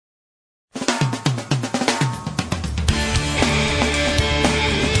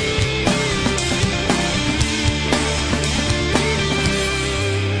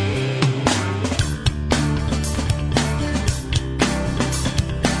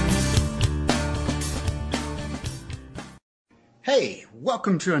Hey,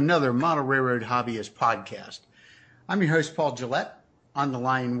 welcome to another Model Railroad Hobbyist podcast. I'm your host, Paul Gillette. On the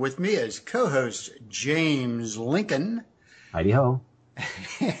line with me is co-host James Lincoln. Heidi-ho.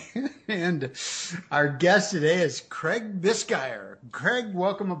 And our guest today is Craig Biscayr. Craig,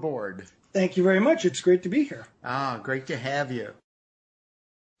 welcome aboard. Thank you very much. It's great to be here. Great to have you.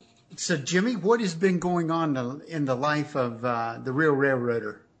 So, Jimmy, what has been going on in the life of the Real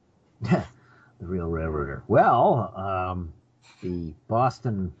Railroader? The Real Railroader. Well, the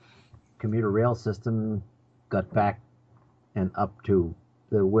Boston commuter rail system got back and up to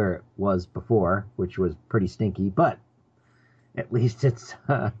where it was before, which was pretty stinky, but at least it's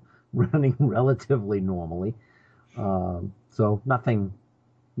running relatively normally. So nothing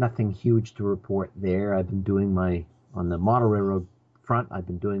huge to report there. I've been doing on the model railroad front, I've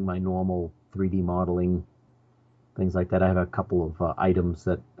been doing my normal 3D modeling, things like that. I have a couple of items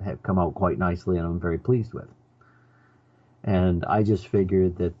that have come out quite nicely and I'm very pleased with. And I just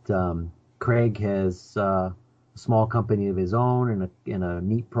figured that Craig has a small company of his own and a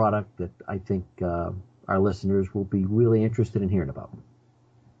neat product that I think our listeners will be really interested in hearing about.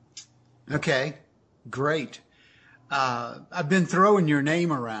 Okay, great. I've been throwing your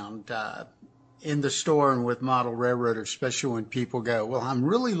name around in the store and with Model Railroader, especially when people go, well, I'm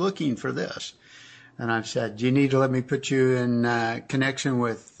really looking for this. And I've said, you need to let me put you in connection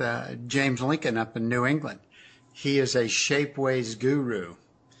with James Lincoln up in New England. He is a Shapeways guru.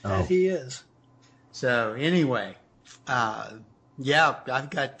 That he is. So anyway, yeah, I've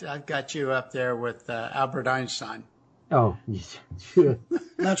got you up there with Albert Einstein. Oh,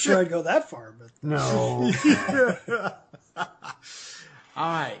 not sure I'd go that far, but no. All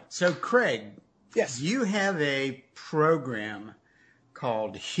right. So Craig, yes, you have a program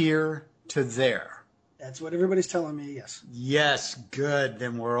called Here to There. That's what everybody's telling me. Yes. Yes. Good.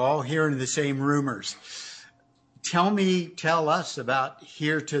 Then we're all hearing the same rumors. Tell us about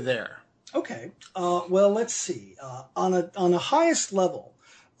Here to There. Okay. Well, let's see. On the highest level,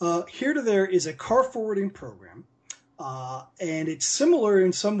 Here to There is a car forwarding program, and it's similar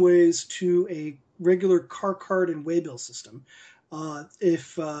in some ways to a regular car card and waybill system.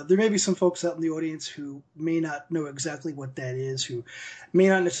 If there may be some folks out in the audience who may not know exactly what that is, who may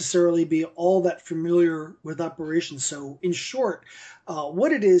not necessarily be all that familiar with operations. So in short,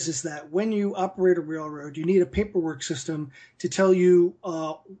 what it is that when you operate a railroad, you need a paperwork system to tell you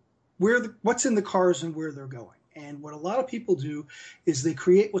what's in the cars and where they're going. And what a lot of people do is they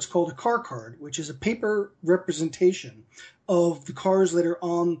create what's called a car card, which is a paper representation of the cars that are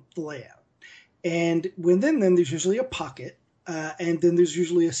on the layout. And within them, there's usually a pocket. And then there's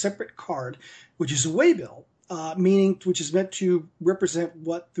usually a separate card, which is a waybill, which is meant to represent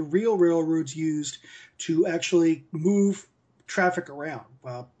what the real railroads used to actually move traffic around.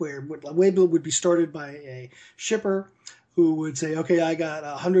 Where a waybill would be started by a shipper who would say, okay, I got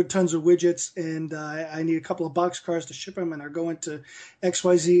 100 tons of widgets and I need a couple of boxcars to ship them and are going to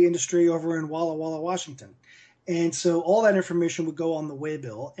XYZ industry over in Walla Walla, Washington. And so all that information would go on the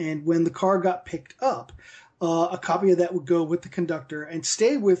waybill. And when the car got picked up, a copy of that would go with the conductor and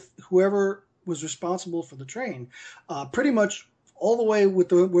stay with whoever was responsible for the train, pretty much all the way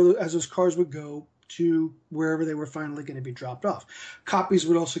as those cars would go to wherever they were finally going to be dropped off. Copies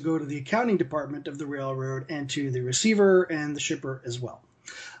would also go to the accounting department of the railroad and to the receiver and the shipper as well.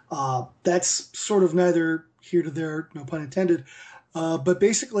 That's sort of neither here to there, no pun intended, but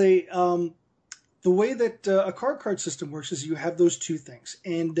basically the way that a car card system works is you have those two things.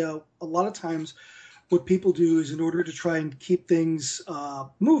 And a lot of times what people do is, in order to try and keep things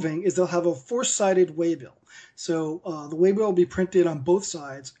moving, is they'll have a four-sided waybill. So the waybill will be printed on both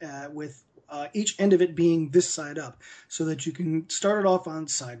sides with each end of it being this side up, so that you can start it off on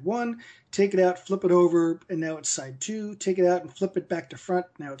side one, take it out, flip it over, and now it's side two, take it out and flip it back to front,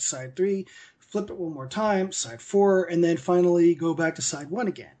 now it's side three, flip it one more time, side four, and then finally go back to side one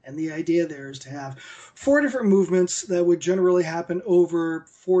again. And the idea there is to have 4 different movements that would generally happen over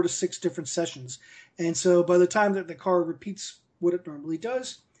 4 to 6 different sessions. And so by the time that the car repeats what it normally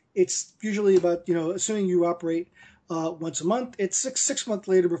does, it's usually about, assuming you operate once a month, it's six months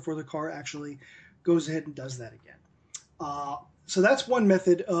later before the car actually goes ahead and does that again. So that's one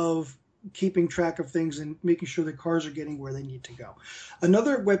method of keeping track of things and making sure the cars are getting where they need to go.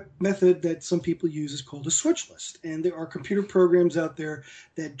 Another method that some people use is called a switch list. And there are computer programs out there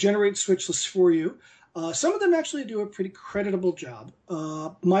that generate switch lists for you. Some of them actually do a pretty creditable job.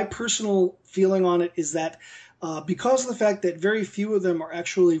 My personal feeling on it is that because of the fact that very few of them are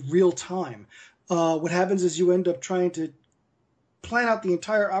actually real time, what happens is you end up trying to plan out the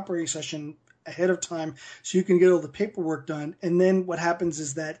entire operating session ahead of time so you can get all the paperwork done. And then what happens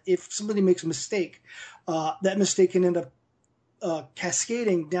is that if somebody makes a mistake, that mistake can end up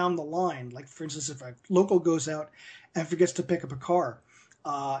cascading down the line. Like, for instance, if a local goes out and forgets to pick up a car,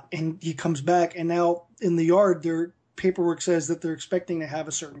 and he comes back, and now in the yard, their paperwork says that they're expecting to have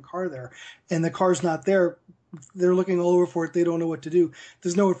a certain car there, and the car's not there. They're looking all over for it. They don't know what to do.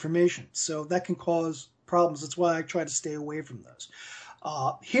 There's no information. So that can cause problems. That's why I try to stay away from those.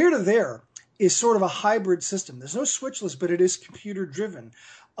 Here to there is sort of a hybrid system. There's no switchless, but it is computer driven.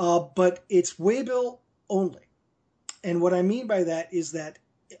 But it's waybill only. And what I mean by that is that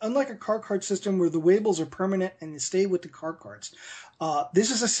unlike a car card system where the waybills are permanent and they stay with the car cards,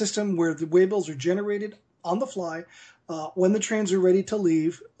 this is a system where the waybills are generated on the fly when the trains are ready to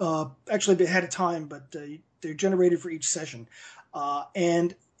leave. Actually, ahead of time, but they're generated for each session.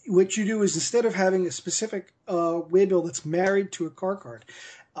 And what you do is instead of having a specific waybill that's married to a car card,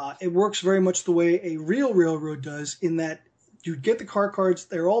 it works very much the way a real railroad does in that you get the car cards.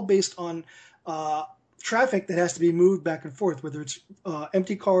 They're all based on traffic that has to be moved back and forth, whether it's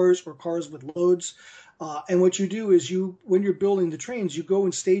empty cars or cars with loads. And what you do is when you're building the trains, you go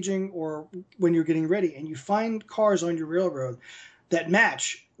in staging or when you're getting ready, and you find cars on your railroad that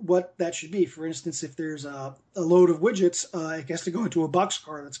match what that should be. For instance, if there's a load of widgets, it has to go into a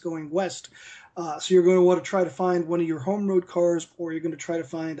boxcar that's going west. So you're going to want to try to find one of your home road cars, or you're going to try to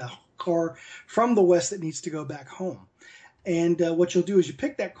find a car from the west that needs to go back home. And what you'll do is you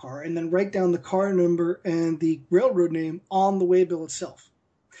pick that car and then write down the car number and the railroad name on the waybill itself.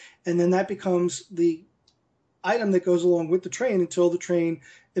 And then that becomes the item that goes along with the train until the train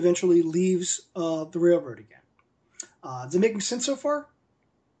eventually leaves the railroad again. Is it making sense so far?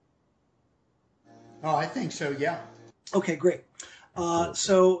 Oh, I think so, yeah. Okay, great.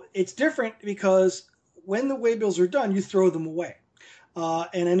 So it's different because when the waybills are done, you throw them away.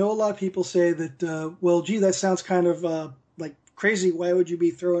 And I know a lot of people say that, well, gee, that sounds kind of like crazy. Why would you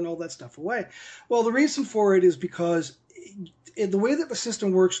be throwing all that stuff away? Well, the reason for it is because the way that the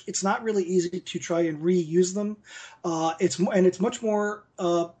system works, it's not really easy to try and reuse them. It's much more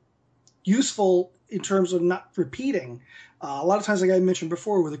useful in terms of not repeating. A lot of times, like I mentioned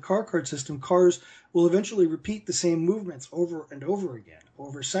before, with a car card system, cars will eventually repeat the same movements over and over again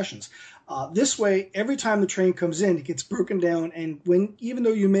over sessions. This way, every time the train comes in, it gets broken down, and even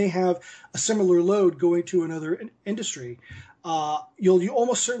though you may have a similar load going to another industry, you'll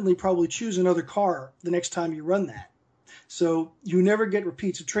almost certainly probably choose another car the next time you run that. So you never get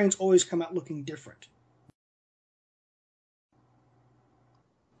repeats. The trains always come out looking different.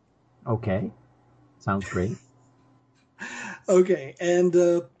 Okay. Sounds great. Okay, and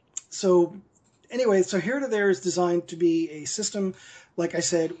so anyway, so Here to There is designed to be a system, like I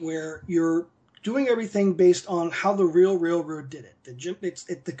said, where you're doing everything based on how the real railroad did it.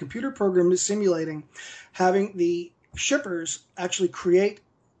 The computer program is simulating having the shippers actually create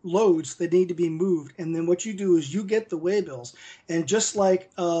loads that need to be moved, and then what you do is you get the waybills, and just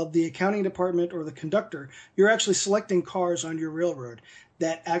like the accounting department or the conductor, you're actually selecting cars on your railroad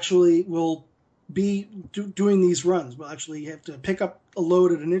that actually will be doing these runs. Well, actually, you have to pick up a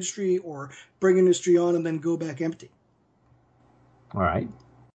load at an industry or bring an industry on and then go back empty. All right.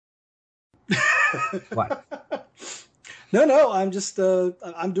 What? No, I'm just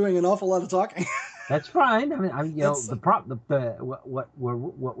I'm doing an awful lot of talking. That's fine. I mean, what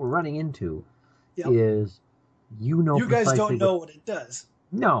we're running into Yep. is, you guys don't know what it does.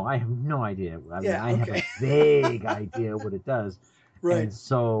 No, I have no idea. I have a vague idea what it does. Right. And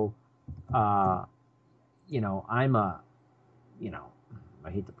so, I'm I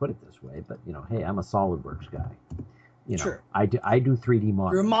hate to put it this way, but hey, I'm a SolidWorks guy. Sure. I do 3D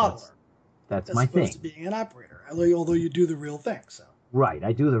modeling. You're a modeler. That's my thing. As opposed to being an operator, although you do the real thing. So. Right,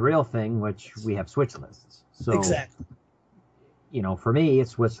 I do the real thing, which we have switch lists. So exactly. For me, a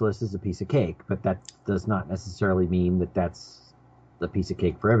switch list is a piece of cake, but that does not necessarily mean that that's the piece of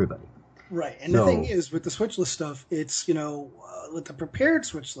cake for everybody. Right, and the thing is, with the switch list stuff, it's with the prepared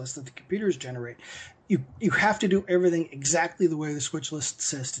switch list that the computers generate, you have to do everything exactly the way the switch list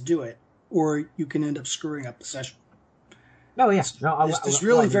says to do it, or you can end up screwing up the session. Oh yeah, there's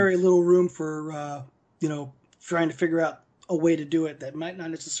really very little room for trying to figure out a way to do it that might not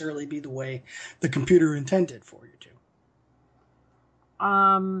necessarily be the way the computer intended for you to.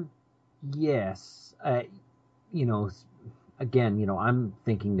 Yes. Again, I'm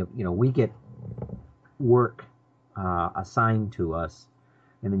thinking of, we get work assigned to us,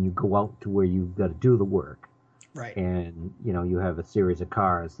 and then you go out to where you've got to do the work. Right. And, you have a series of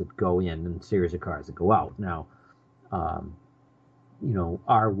cars that go in and a series of cars that go out. Now,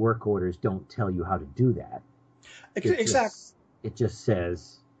 our work orders don't tell you how to do that. Exactly. It just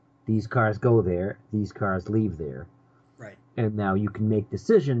says these cars go there, these cars leave there. Right. And now you can make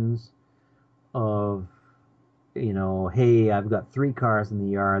decisions of, hey, I've got 3 cars in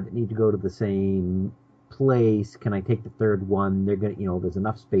the yard that need to go to the same place. Can I take the third one? They're gonna, there's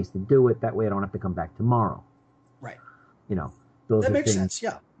enough space to do it. That way, I don't have to come back tomorrow. Right. You know, those That are makes things. sense.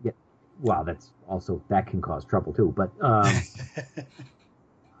 Yeah. Yeah. Well, that can cause trouble too. But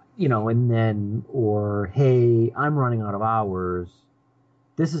and then or hey, I'm running out of hours.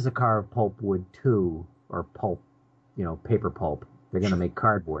 This is a car of pulpwood too, or pulp, paper pulp. They're going to Sure. make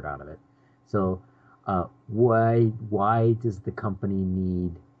cardboard out of it. So, why does the company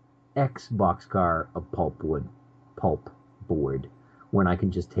need X boxcar of pulp board, when I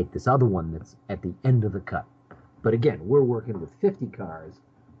can just take this other one that's at the end of the cut? But again, we're working with 50 cars,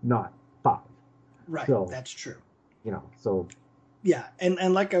 not 5. Right. So, That's true. So Yeah,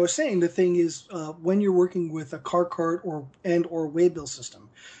 and like I was saying, the thing is, when you're working with a car cart or waybill system,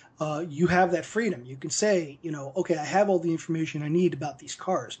 you have that freedom. You can say, okay, I have all the information I need about these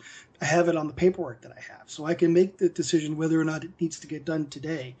cars. I have it on the paperwork that I have, so I can make the decision whether or not it needs to get done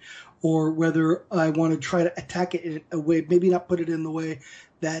today, or whether I want to try to attack it in a way, maybe not put it in the way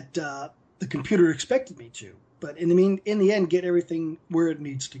that the computer expected me to, but in the end, get everything where it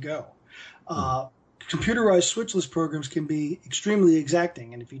needs to go. Computerized switchless programs can be extremely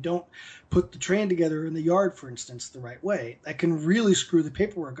exacting, and if you don't put the train together in the yard, for instance, the right way, that can really screw the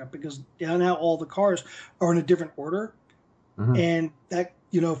paperwork up, because now all the cars are in a different order, and that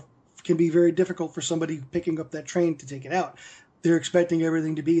can be very difficult for somebody picking up that train to take it out. They're expecting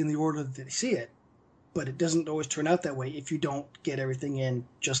everything to be in the order that they see it, but it doesn't always turn out that way if you don't get everything in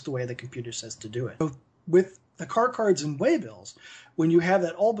just the way the computer says to do it. So with the car cards and waybills, when you have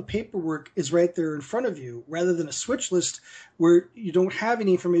that, all the paperwork is right there in front of you, rather than a switch list where you don't have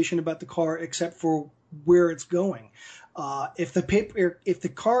any information about the car except for where it's going. If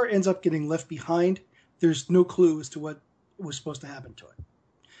the car ends up getting left behind, there's no clue as to what was supposed to happen to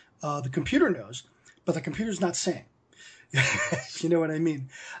it. The computer knows, but the computer's not saying. You know what I mean?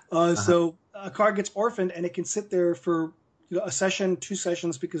 So a car gets orphaned, and it can sit there for a session, 2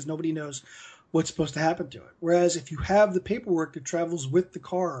 sessions, because nobody knows what's supposed to happen to it. Whereas if you have the paperwork that travels with the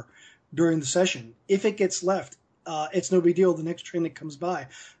car during the session, if it gets left, it's no big deal. The next train that comes by,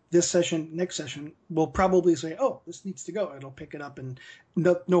 next session, will probably say, oh, this needs to go. It'll pick it up, and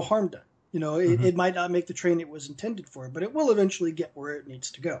no harm done. It might not make the train it was intended for, but it will eventually get where it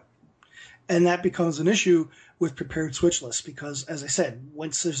needs to go. And that becomes an issue with prepared switch lists, because, as I said,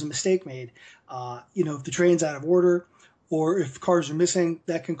 once there's a mistake made, if the train's out of order, or if cars are missing,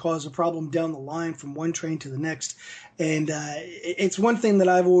 that can cause a problem down the line from one train to the next. And it's one thing that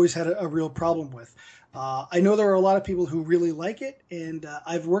I've always had a real problem with. I know there are a lot of people who really like it, and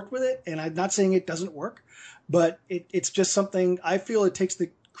I've worked with it, and I'm not saying it doesn't work, but it's just something I feel it takes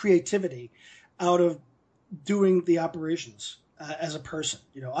the creativity out of doing the operations. As a person,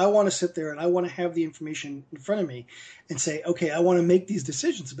 I want to sit there and I want to have the information in front of me and say, okay, I want to make these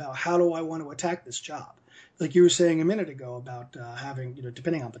decisions about how do I want to attack this job. Like you were saying a minute ago about having,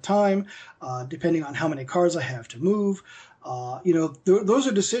 depending on the time, depending on how many cars I have to move, those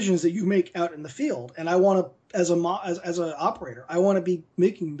are decisions that you make out in the field. And I want to, as an operator, I want to be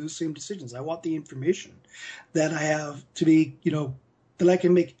making those same decisions. I want the information that I have to be, that I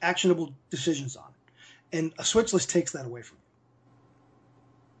can make actionable decisions on. And a switch list takes that away from me.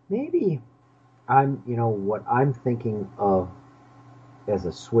 Maybe what I'm thinking of as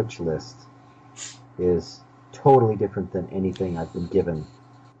a switch list is totally different than anything I've been given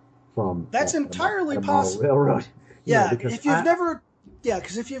from that's entirely possible. Railroad. Yeah, because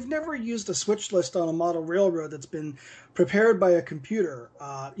if you've never used a switch list on a model railroad that's been prepared by a computer,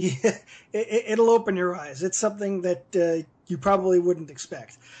 it'll open your eyes. It's something that you probably wouldn't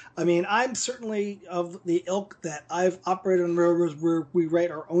expect. I mean, I'm certainly of the ilk that I've operated on railroads where we write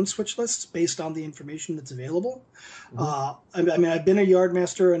our own switch lists based on the information that's available. I've been a yard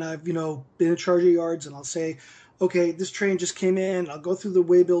master, and I've been in charge of yards, and I'll say, okay, this train just came in. I'll go through the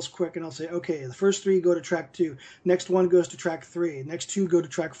waybills quick, and I'll say, okay, the first 3 go to track 2. Next one goes to track 3. Next 2 go to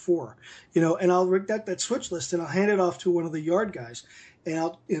track 4. And I'll write that switch list, and I'll hand it off to one of the yard guys.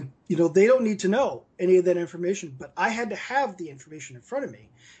 And they don't need to know any of that information, but I had to have the information in front of me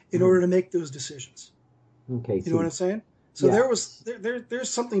in order to make those decisions. Okay, you know what I'm saying? So there's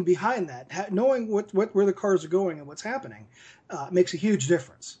something behind that. Knowing where the cars are going and what's happening makes a huge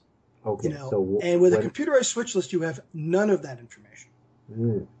difference. Okay, and with a computerized switch list, you have none of that information.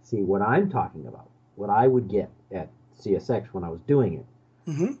 See, what I'm talking about, what I would get at CSX when I was doing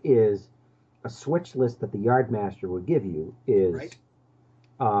it, is a switch list that the yard master would give you is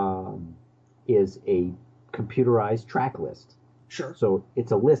a computerized track list. Sure. So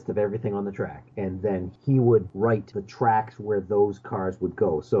it's a list of everything on the track, and then he would write the tracks where those cars would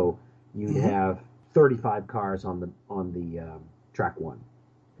go. So you'd have 35 cars on the track one,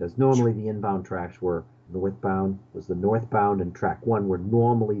 because normally the inbound tracks were northbound and track one were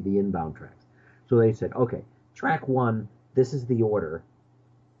normally the inbound tracks. So they said, okay, track one, this is the order.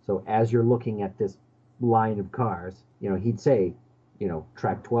 So as you're looking at this line of cars, he'd say,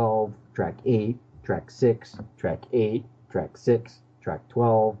 track 12, track 8, track 6, track 8, track 6, track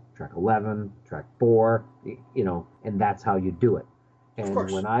 12, track 11, track 4, and that's how you do it. And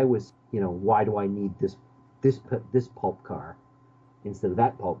when I was, why do I need this pulp car instead of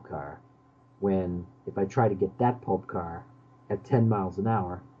that pulp car, when if I try to get that pulp car at 10 miles an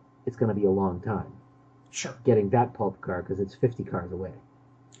hour, it's going to be a long time. Sure. Getting that pulp car because it's 50 cars away.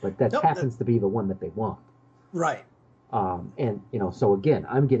 But that happens to be the one that they want. Right. And, so again,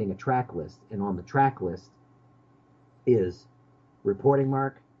 I'm getting a track list, and on the track list is reporting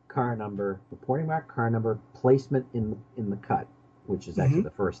mark, car number, placement in the cut, which is actually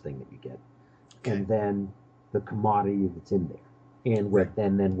the first thing that you get. Okay. And then the commodity that's in there,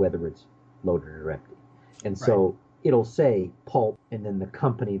 and then whether it's loaded or empty. And so it'll say pulp and then the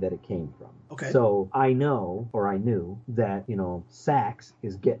company that it came from. Okay. So I knew that, Saks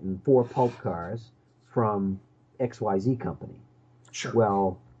is getting 4 pulp cars from XYZ company. Sure.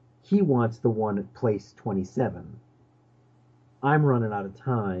 Well, he wants the one at place 27. I'm running out of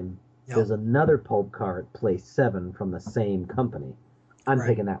time. Yep. There's another pulp car at place 7 from the same company. I'm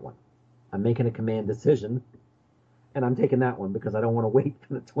taking that one. I'm making a command decision, and I'm taking that one because I don't want to wait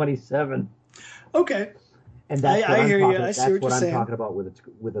for the 27. Okay. And that's I hear you. I see what you're saying. Talking about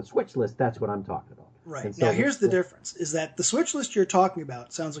with a switch list. That's what I'm talking about. Right. So now, here's the difference: is that the switch list you're talking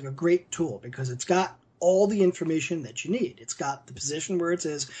about sounds like a great tool because it's got all the information that you need. It's got the position where it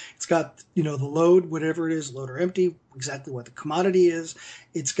is. It's got, the load, whatever it is, load or empty, exactly what the commodity is.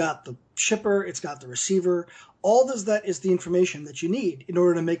 It's got the shipper. It's got the receiver. All that is the information that you need in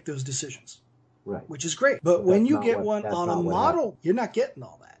order to make those decisions. Right. Which is great. But when you get one on a model, you're not getting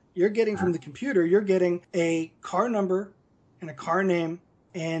all that. You're getting from the computer, you're getting a car number and a car name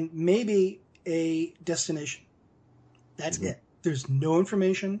and maybe a destination. That's it. There's no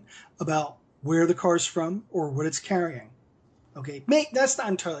information about where the car's from or what it's carrying. Okay, that's not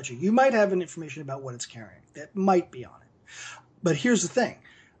entirely true. You might have information about what it's carrying. That might be on it. But here's the thing.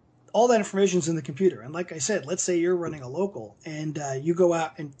 All that information is in the computer. And like I said, let's say you're running a local and you go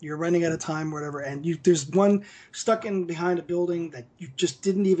out and you're running out of time or whatever, and there's one stuck in behind a building that you just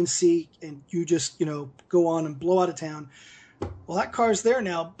didn't even see, and you just, go on and blow out of town. Well, that car's there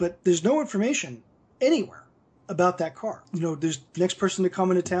now, but there's no information anywhere about that car. There's the next person to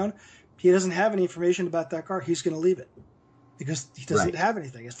come into town. He doesn't have any information about that car. He's going to leave it because he doesn't have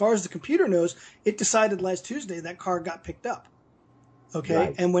anything. As far as the computer knows, it decided last Tuesday that car got picked up. Okay,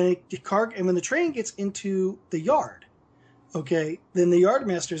 right. And when the train gets into the yard, okay, then the yard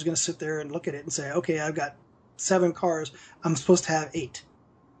master is going to sit there and look at it and say, okay, I've got 7 cars. I'm supposed to have 8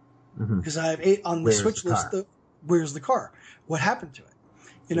 because I have 8 on the switch list. Where's the car? What happened to it?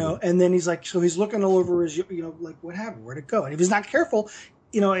 And then he's like, so he's looking all over his, like, what happened? Where'd it go? And if he's not careful,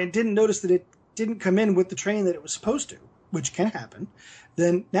 and didn't notice that it didn't come in with the train that it was supposed to, which can happen,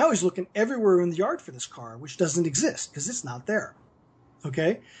 then now he's looking everywhere in the yard for this car, which doesn't exist because it's not there.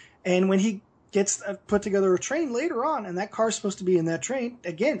 Okay. And when he gets put together a train later on, and that car's supposed to be in that train,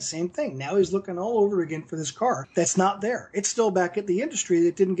 again, same thing. Now he's looking all over again for this car that's not there. It's still back at the industry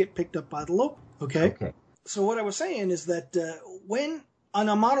that didn't get picked up by the local. Okay. So what I was saying is that when on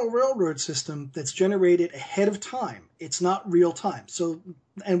a model railroad system that's generated ahead of time, it's not real time. So,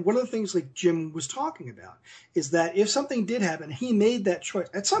 and one of the things like Jim was talking about is that if something did happen, he made that choice.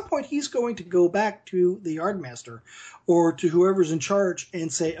 At some point, he's going to go back to the yardmaster or to whoever's in charge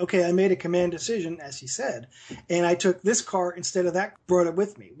and say, okay, I made a command decision, as he said, and I took this car instead of that, brought it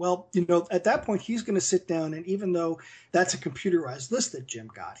with me. Well, at that point, he's going to sit down, and even though that's a computerized list that Jim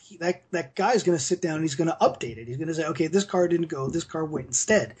got, that guy's going to sit down and he's going to update it. He's going to say, okay, this car didn't go, this car went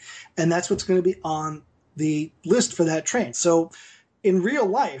instead. And that's what's going to be on the list for that train. So in real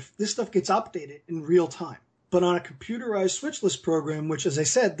life, this stuff gets updated in real time. But on a computerized switch list program, which, as I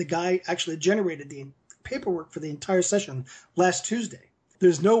said, the guy actually generated the paperwork for the entire session last Tuesday,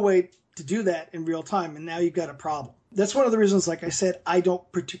 there's no way to do that in real time. And now you've got a problem. That's one of the reasons, like I said, I don't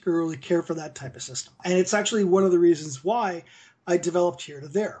particularly care for that type of system. And it's actually one of the reasons why I developed Here to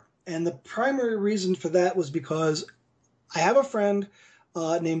There. And the primary reason for that was because I have a friend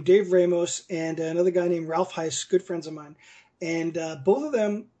named Dave Ramos and another guy named Ralph Heiss, good friends of mine. And both of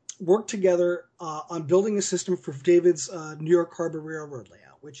them worked together on building a system for David's New York Harbor Railroad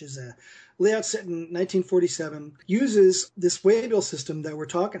layout, which is a layout set in 1947, uses this waybill system that we're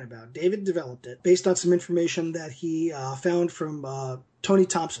talking about. David developed it based on some information that he found from Tony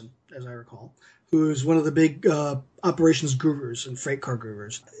Thompson, as I recall, who's one of the big operations gurus and freight car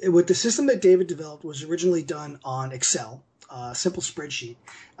gurus. What the system that David developed was originally done on Excel, a simple spreadsheet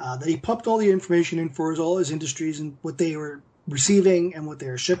that he pumped all the information in for all his industries and what they were receiving and what they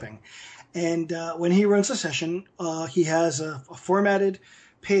were shipping. And when he runs a session, he has a formatted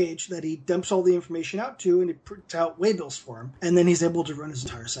page that he dumps all the information out to, and he prints out waybills for him, and then he's able to run his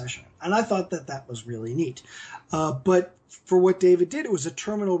entire session. And I thought that was really neat. But for what David did, it was a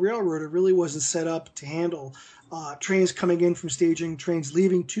terminal railroad. It really wasn't set up to handle trains coming in from staging, trains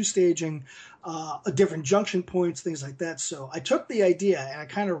leaving to staging, different junction points, things like that. So I took the idea and I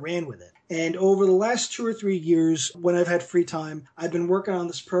kind of ran with it. And over the last 2 or 3 years, when I've had free time, I've been working on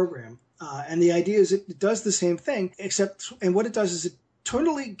this program. And the idea is it does the same thing, and what it does is it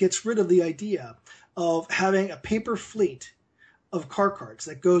totally gets rid of the idea of having a paper fleet of car carts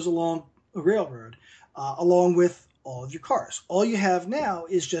that goes along a railroad, along with all of your cars. All you have now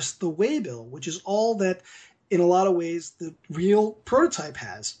is just the waybill, which is all that, in a lot of ways, the real prototype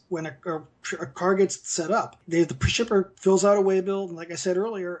has when a car gets set up. The shipper fills out a waybill, and like I said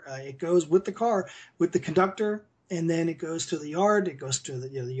earlier, it goes with the car, with the conductor, and then it goes to the yard. It goes to the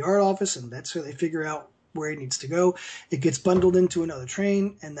yard office, and that's where they figure out where it needs to go. It gets bundled into another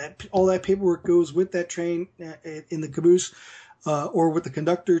train, and all that paperwork goes with that train in the caboose or with the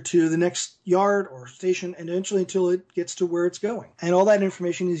conductor to the next yard or station, and eventually until it gets to where it's going. And all that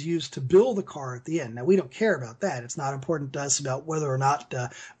information is used to build the car at the end. Now, we don't care about that. It's not important to us about whether or not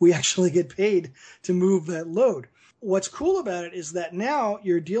we actually get paid to move that load. What's cool about it is that now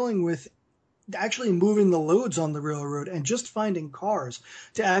you're dealing with actually moving the loads on the railroad and just finding cars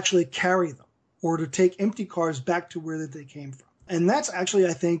to actually carry them, or to take empty cars back to where they came from. And that's actually,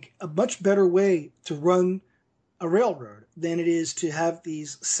 I think, a much better way to run a railroad than it is to have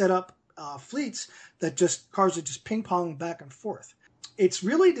these set up fleets that cars are just ping-pong back and forth. It's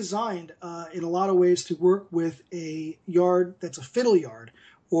really designed in a lot of ways to work with a yard that's a fiddle yard,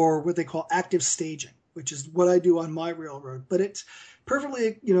 or what they call active staging, which is what I do on my railroad. But it's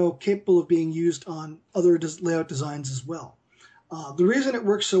perfectly, capable of being used on other layout designs as well. The reason it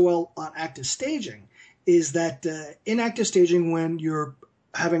works so well on active staging is that in active staging, when you're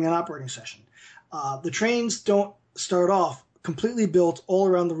having an operating session, the trains don't start off completely built all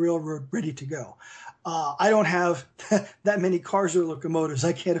around the railroad ready to go. I don't have that many cars or locomotives.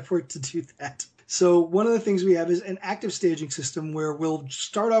 I can't afford to do that. So one of the things we have is an active staging system where we'll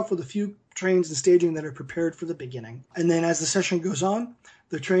start off with a few trains and staging that are prepared for the beginning. And then as the session goes on,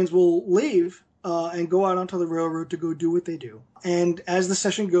 the trains will leave and go out onto the railroad to go do what they do. And as the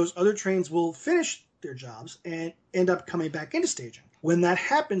session goes, other trains will finish their jobs and end up coming back into staging. When that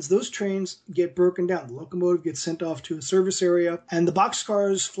happens, those trains get broken down. The locomotive gets sent off to a service area, and the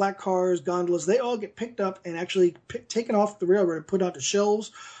boxcars, flat cars, gondolas, they all get picked up and actually taken off the railroad and put onto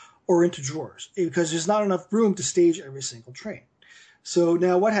shelves or into drawers, because there's not enough room to stage every single train. So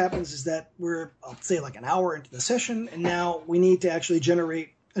now what happens is that we're, I'll say, like an hour into the session, and now we need to actually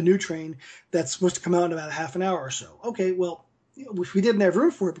generate a new train that's supposed to come out in about a half an hour or so. Okay, well, we didn't have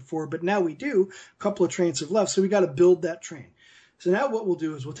room for it before, but now we do. A couple of trains have left, so we got to build that train. So now what we'll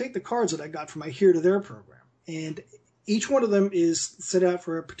do is we'll take the cards that I got from my Here to There program, and each one of them is set out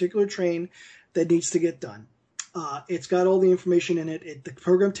for a particular train that needs to get done. It's got all the information in it. The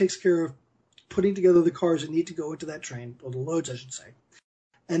program takes care of putting together the cars that need to go into that train, or the loads, I should say.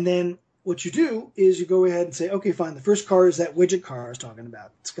 And then what you do is you go ahead and say, okay, fine. The first car is that widget car I was talking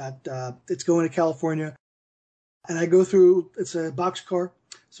about. It's going to California, and I go through. It's a box car,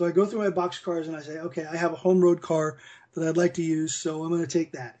 so I go through my box cars and I say, okay, I have a home road car that I'd like to use, so I'm going to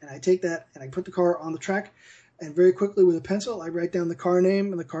take that. And I take that and I put the car on the track, and very quickly with a pencil, I write down the car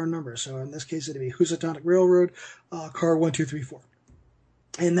name and the car number. So in this case, it'd be Housatonic Railroad, car 1234.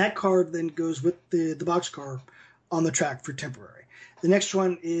 And that car then goes with the box car on the track for temporary. The next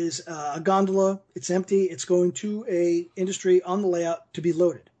one is a gondola. It's empty. It's going to a industry on the layout to be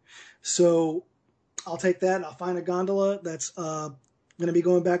loaded. So I'll take that and I'll find a gondola that's going to be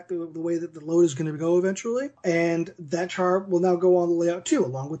going back the way that the load is going to go eventually. And that chart will now go on the layout too,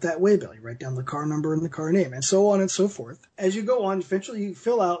 along with that waybill. You write down the car number and the car name, and so on and so forth. As you go on, eventually you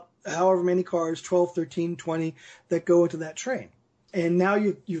fill out however many cars, 12, 13, 20, that go into that train. And now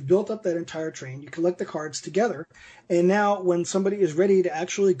you've built up that entire train. You collect the cards together. And now when somebody is ready to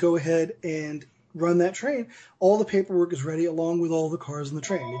actually go ahead and run that train, all the paperwork is ready along with all the cars in the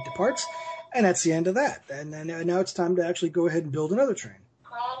train. It departs, and that's the end of that. And then now it's time to actually go ahead and build another train.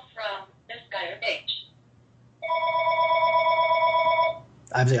 Call from this guy H.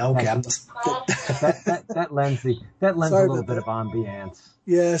 I'm saying, okay, I'm just... that lends a little bit of ambiance.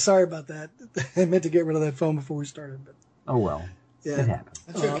 Yeah, sorry about that. I meant to get rid of that phone before we started. But... Oh, well. It happened.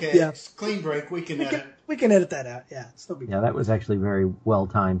 That's okay. Yeah. It's clean break. We can edit. We can edit that out. Yeah, it's no big deal. Yeah, that was actually very well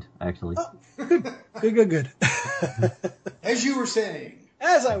timed, actually. Oh, good. As you were saying.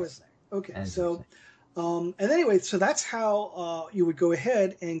 As I was saying. Okay, As so, and anyway, so that's how you would go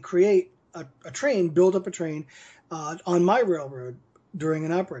ahead and create a train, build up a train on my railroad during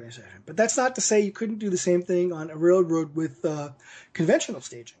an operating session. But that's not to say you couldn't do the same thing on a railroad with conventional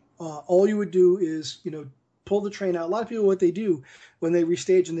staging. All you would do is, pull the train out. A lot of people, what they do when they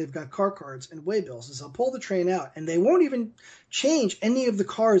restage and they've got car cards and waybills is they'll pull the train out and they won't even change any of the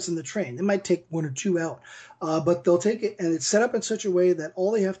cars in the train. They might take one or two out, but they'll take it and it's set up in such a way that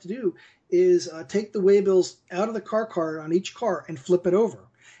all they have to do is take the waybills out of the car card on each car and flip it over.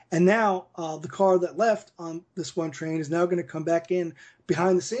 And now the car that left on this one train is now going to come back in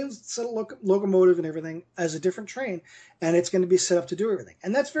behind the same set of locomotive and everything as a different train, and it's going to be set up to do everything.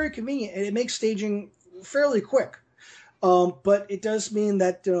 And that's very convenient, and it makes staging fairly quick. But it does mean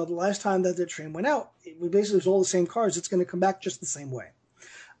that the last time that the train went out, it basically was all the same cars. It's going to come back just the same way.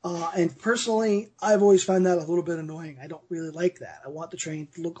 And personally, I've always found that a little bit annoying. I don't really like that. I want the train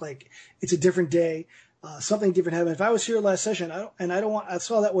to look like it's a different day. Something different happened. If I was here last session, I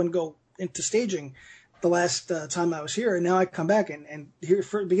saw that one go into staging the last time I was here, and now I come back and here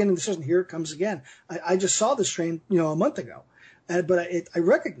for the beginning of the session, here it comes again. I just saw this train, a month ago, but I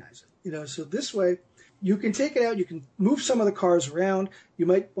recognize it, so this way you can take it out, you can move some of the cars around, you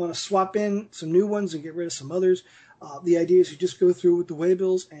might want to swap in some new ones and get rid of some others. The idea is you just go through with the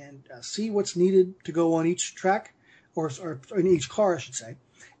waybills and see what's needed to go on each track, or in each car, I should say,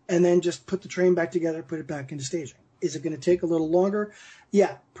 and then just put the train back together, put it back into staging. Is it going to take a little longer?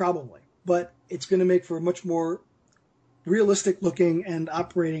 Yeah, probably. But it's going to make for a much more realistic looking and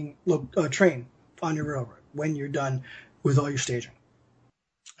operating train on your railroad when you're done with all your staging.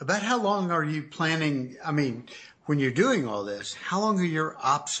 About how long are you planning? I mean, when you're doing all this, how long are your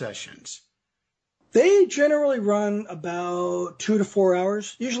op sessions? They generally run about 2 to 4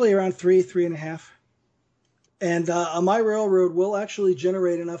 hours, usually around 3.5. And on my railroad, we'll actually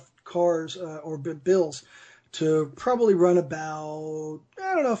generate enough cars or bills to probably run about,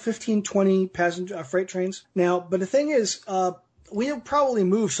 15, 20 passenger freight trains. Now, but the thing is, we'll probably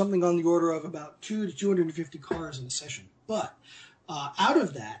move something on the order of about 2 to 250 cars in a session. But out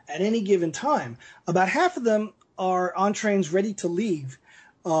of that, at any given time, about half of them are on trains ready to leave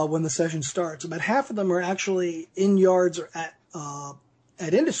when the session starts. About half of them are actually in yards or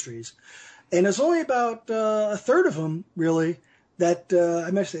at industries. And there's only about a third of them, really, that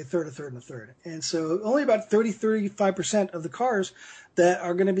I might say a third. And so only about 35% of the cars that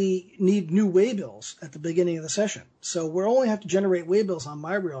are going to need new waybills at the beginning of the session. So we'll only have to generate waybills on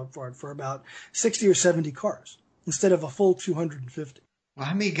my railroad for about 60 or 70 cars instead of a full 250. Well,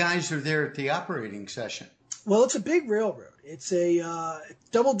 how many guys are there at the operating session? Well, it's a big railroad. It's a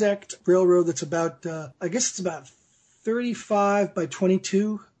double-decked railroad that's about, I guess it's about 35 by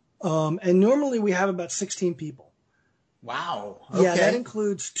 22. And normally we have about 16 people. Wow. Okay. Yeah, that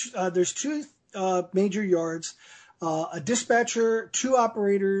includes, there's two major yards, a dispatcher, 2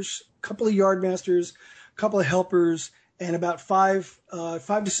 operators, a couple of yard masters, a couple of helpers, and about 5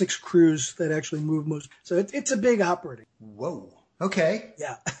 to 6 crews that actually move most. So it's a big operating. Whoa. Okay.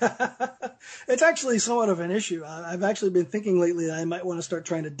 Yeah. It's actually somewhat of an issue. I've actually been thinking lately that I might want to start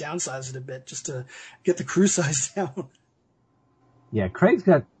trying to downsize it a bit just to get the crew size down. Yeah, Craig's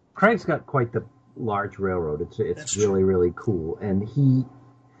got quite the large railroad. It's really, really cool. And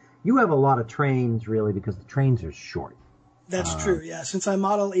you have a lot of trains, really, because the trains are short. That's true, yeah. Since I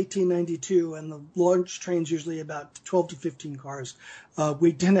model 1892, and the large trains usually about 12 to 15 cars,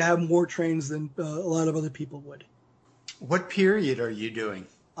 we tend to have more trains than a lot of other people would. What period are you doing?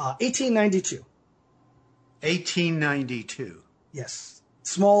 1892. 1892. Yes.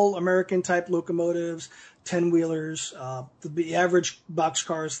 Small American-type locomotives, 10-wheelers. The average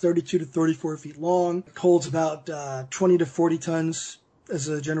boxcar is 32 to 34 feet long. It holds about 20 to 40 tons as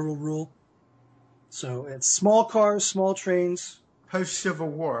a general rule. So it's small cars, small trains. Post-Civil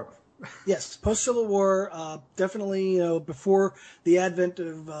War. Yes, post-Civil War, definitely, before the advent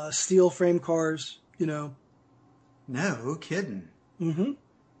of steel frame cars, No kidding. Mm-hmm.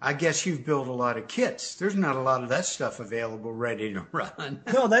 I guess you've built a lot of kits. There's not a lot of that stuff available ready to run.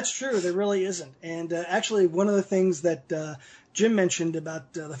 No, that's true. There really isn't. And actually, one of the things that Jim mentioned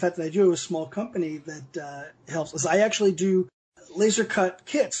about the fact that I do have a small company that helps is I actually do laser cut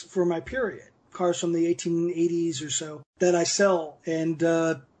kits for my period, cars from the 1880s or so that I sell. And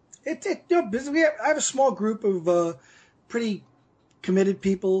I have a small group of pretty committed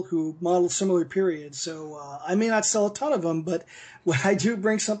people who model similar periods. So I may not sell a ton of them, but when I do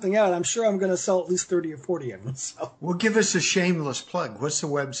bring something out, I'm sure I'm going to sell at least 30 or 40 of them. So. Well, give us a shameless plug. What's the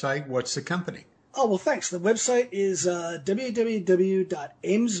website? What's the company? Oh, well, thanks. The website is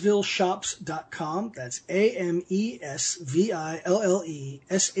www.amesvilleshops.com. That's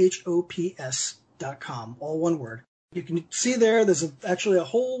AMESVILLESHOPS.com. All one word. You can see there's actually a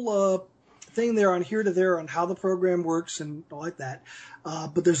whole thing there on here to there on how the program works and all like that.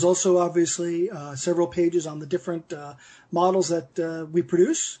 But there's also obviously several pages on the different models that we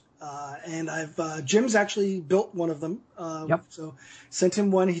produce. And Jim's actually built one of them. Yep. So sent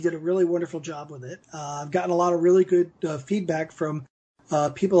him one. He did a really wonderful job with it. I've gotten a lot of really good feedback from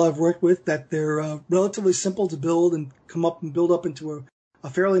people I've worked with that they're relatively simple to build and come up and build up into a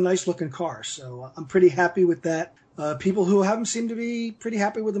fairly nice looking car. So I'm pretty happy with that. People who have them seem to be pretty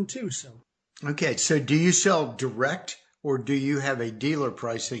happy with them too. So. Okay. So do you sell direct or do you have a dealer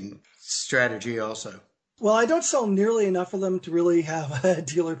pricing strategy also? Well, I don't sell nearly enough of them to really have a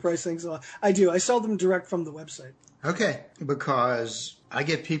dealer pricing, so I do. I sell them direct from the website. Okay, because I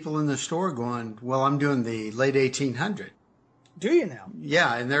get people in the store going, well, I'm doing the late 1800. Do you now?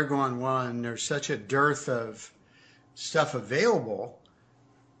 Yeah, and they're going, well, and there's such a dearth of stuff available,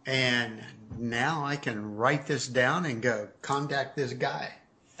 and now I can write this down and go contact this guy.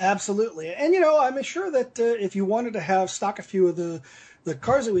 Absolutely. And, I'm sure that if you wanted to have stock a few of the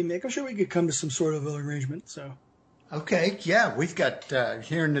cars that we make, I'm sure we could come to some sort of arrangement. So, okay, yeah, we've got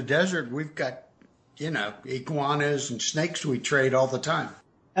here in the desert, we've got iguanas and snakes we trade all the time.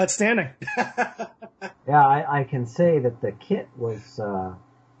 Outstanding. Yeah, I can say that the kit was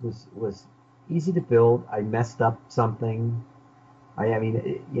easy to build. I messed up something. I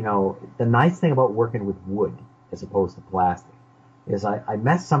mean, the nice thing about working with wood as opposed to plastic is I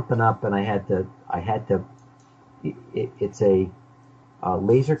messed something up and I had to. It's a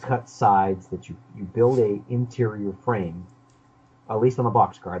laser cut sides that you build a interior frame, at least on the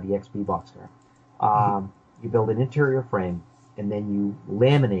boxcar, the XB boxcar. You build an interior frame and then you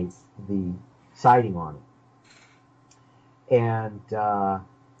laminate the siding on it. And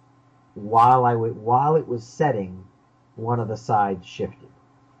while it was setting, one of the sides shifted,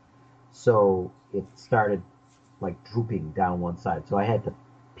 so it started like drooping down one side. So I had to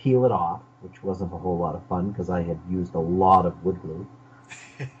peel it off, which wasn't a whole lot of fun because I had used a lot of wood glue.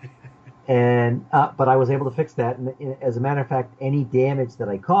 And but I was able to fix that, and as a matter of fact, any damage that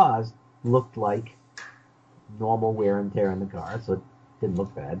I caused looked like normal wear and tear in the car, so it didn't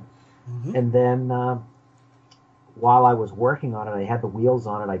look bad. Mm-hmm. And then while I was working on it, I had the wheels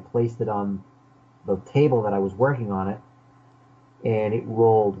on it. I placed it on the table that I was working on it, and it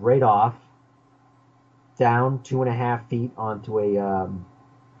rolled right off down 2.5 feet onto a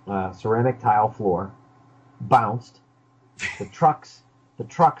ceramic tile floor, bounced. The trucks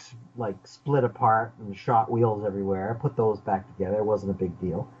like split apart and shot wheels everywhere. I put those back together. It wasn't a big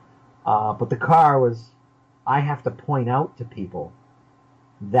deal. But the car was, I have to point out to people,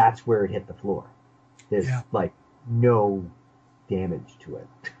 that's where it hit the floor. There's like no damage to it.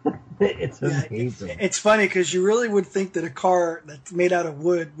 It's amazing. It's funny because you really would think that a car that's made out of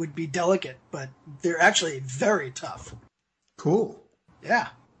wood would be delicate, but they're actually very tough. Cool. Yeah.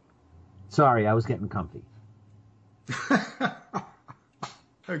 Sorry, I was getting comfy.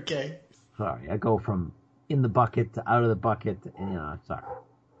 Okay. Sorry, I go from in the bucket to out of the bucket. Sorry.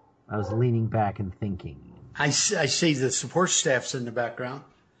 I was leaning back and thinking. I see the support staff's in the background.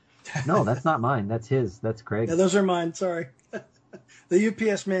 No, that's not mine. That's his. That's Craig. Yeah, those are mine. Sorry. The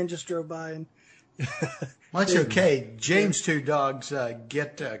UPS man just drove by and. That's okay. James Two Dogs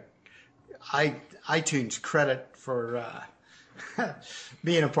get iTunes credit for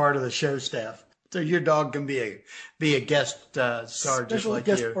being a part of the show staff. So your dog can be a guest star, special just like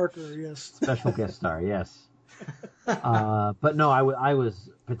guest you. Parker, yes. Special guest star, yes. But no, I was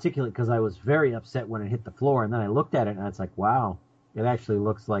particularly because I was very upset when it hit the floor, and then I looked at it and it's like, wow, it actually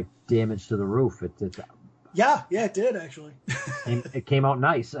looks like damage to the roof. Yeah, it did actually. It came out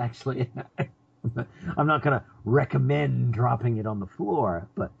nice, actually. I'm not going to recommend dropping it on the floor,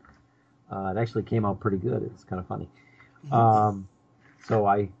 but it actually came out pretty good. It's kind of funny. Mm-hmm. So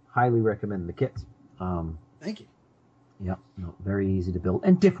I highly recommend the kits. Thank you. Yeah, very easy to build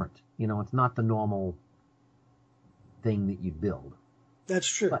and different. It's not the normal thing that you build. That's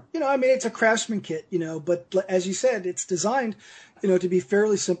true. But, it's a craftsman kit, but as you said, it's designed, to be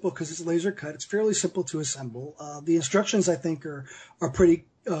fairly simple because it's laser cut. It's fairly simple to assemble. The instructions, I think, are pretty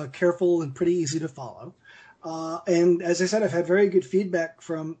careful and pretty easy to follow. And as I said, I've had very good feedback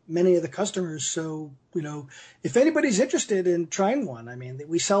from many of the customers. So, if anybody's interested in trying one,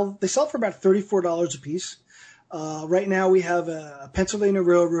 they sell for about $34 a piece. Right now we have a Pennsylvania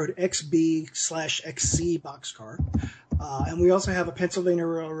Railroad XB/XC boxcar. And we also have a Pennsylvania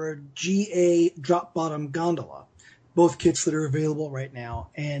Railroad GA drop bottom gondola, both kits that are available right now.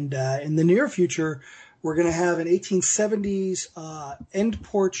 And in the near future, we're going to have an 1870s end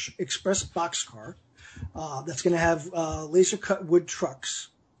porch express boxcar that's going to have laser cut wood trucks,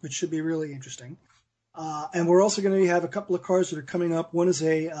 which should be really interesting. And we're also going to have a couple of cars that are coming up. One is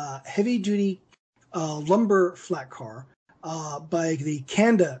a heavy duty lumber flat car by the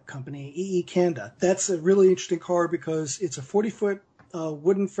Kanda company, EE Kanda. That's a really interesting car because it's a 40-foot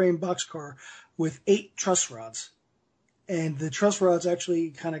wooden frame boxcar with 8 truss rods. And the truss rods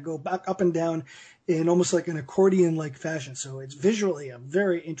actually kind of go back up and down in almost like an accordion-like fashion. So it's visually a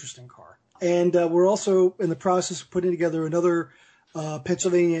very interesting car. And we're also in the process of putting together another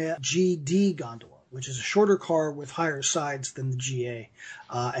Pennsylvania GD gondola, which is a shorter car with higher sides than the GA.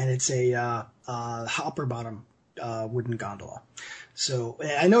 And it's a hopper bottom wooden gondola. So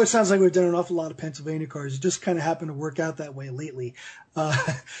I know it sounds like we've done an awful lot of Pennsylvania cars. It just kind of happened to work out that way lately.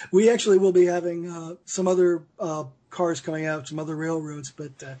 We actually will be having some other cars coming out, some other railroads,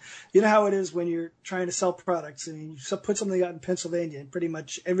 but you know how it is when you're trying to sell products. I mean, you put something out in Pennsylvania and pretty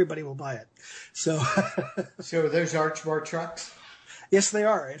much everybody will buy it. So, So are those arch bar trucks? Yes, they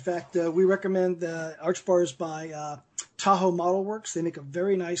are. In fact, we recommend arch bars by Tahoe Model Works. They make a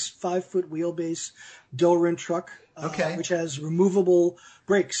very nice 5-foot wheelbase Delrin truck, which has removable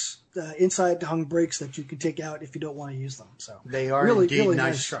brakes, inside hung brakes that you can take out if you don't want to use them. So they are really, indeed really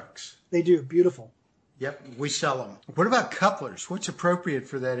nice trucks. They do. Beautiful. Yep, we sell them. What about couplers? What's appropriate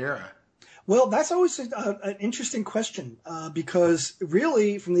for that era? Well, that's always an interesting question because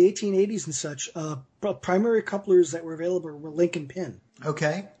really from the 1880s and such, primary couplers that were available were link and pin.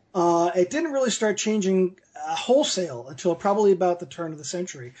 Okay. It didn't really start changing wholesale until probably about the turn of the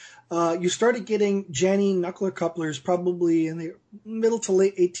century. You started getting Janney knuckler couplers probably in the middle to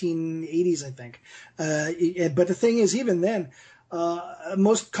late 1880s, I think. But the thing is, even then,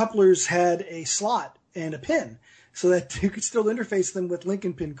 most couplers had a slot and a pin, so that you could still interface them with link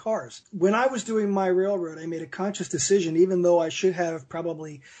and pin cars. When I was doing my railroad, I made a conscious decision, even though I should have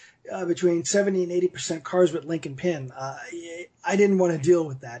probably between 70 and 80% cars with link and pin. I didn't want to deal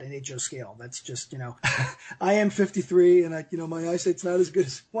with that in HO scale. That's just, I am 53 and my eyesight's not as good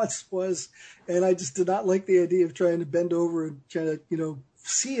as it once was. And I just did not like the idea of trying to bend over and try to,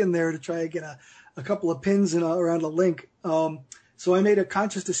 see in there to try to get a couple of pins around a link. So I made a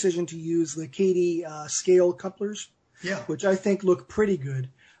conscious decision to use the Kadee scale couplers, which I think look pretty good.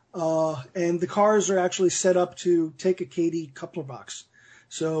 And the cars are actually set up to take a Kadee coupler box.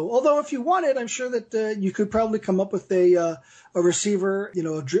 So although if you wanted, I'm sure that you could probably come up with a receiver,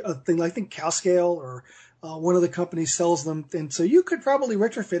 a thing like the CalScale or one of the companies sells them. And so you could probably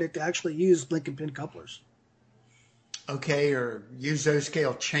retrofit it to actually use link and pin couplers. Okay, or use those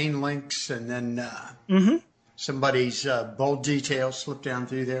scale chain links and then somebody's bolt detail slip down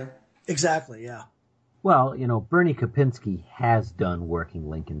through there. Exactly, yeah. Well, Bernie Kopinski has done working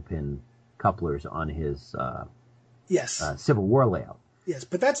link and pin couplers on his Civil War layout. Yes,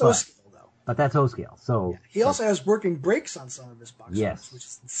 but that's O-scale, though. But that's O-scale. So he also has working brakes on some of his boxcars, which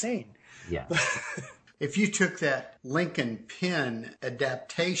is insane. Yeah. If you took that link and pin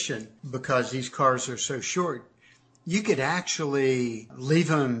adaptation, because these cars are so short, you could actually leave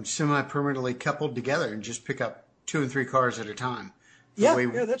them semi-permanently coupled together and just pick up 2 and 3 cars at a time. Yeah,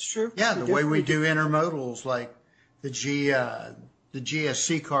 that's true. Yeah, the way we do intermodals like the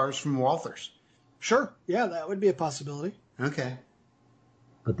GSC cars from Walthers. Sure. Yeah, that would be a possibility. Okay.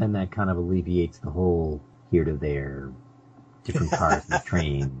 But then that kind of alleviates the whole here to there, different cars in the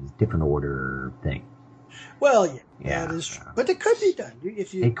train, different order thing. Well, yeah, that is true. But it could be done.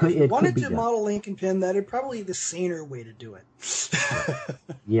 If you wanted to model link and pin, that'd probably be the saner way to do it.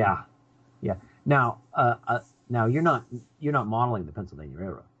 Yeah. Now you're not modeling the Pennsylvania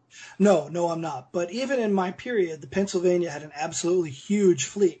Railroad. No, I'm not. But even in my period, the Pennsylvania had an absolutely huge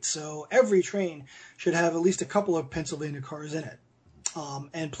fleet. So every train should have at least a couple of Pennsylvania cars in it.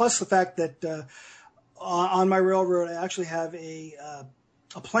 And plus the fact that on my railroad, I actually have a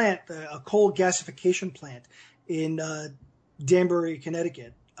plant, a coal gasification plant in Danbury,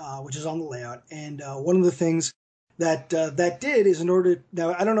 Connecticut, which is on the layout. And one of the things that did is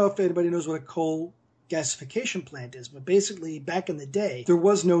now I don't know if anybody knows what a coal gasification plant is, but basically back in the day, there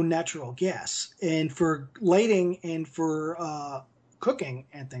was no natural gas. And for lighting and for cooking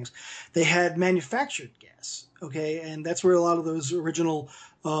and things, they had manufactured gas. Okay. And that's where a lot of those original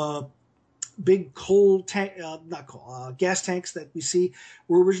big coal tank, not coal, gas tanks that we see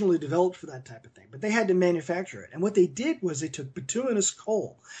were originally developed for that type of thing. But they had to manufacture it. And what they did was they took bituminous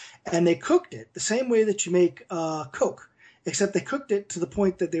coal and they cooked it the same way that you make coke, except they cooked it to the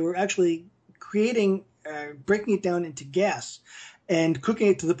point that they were actually breaking it down into gas and cooking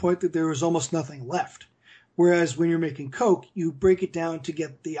it to the point that there was almost nothing left. Whereas when you're making coke, you break it down to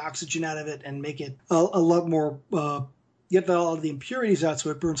get the oxygen out of it and make it a lot more, get all of the impurities out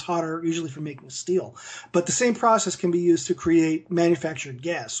so it burns hotter, usually for making steel. But the same process can be used to create manufactured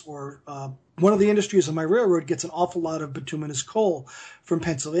gas. Or one of the industries on my railroad gets an awful lot of bituminous coal from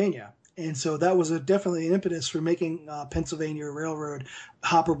Pennsylvania. And so that was definitely an impetus for making Pennsylvania Railroad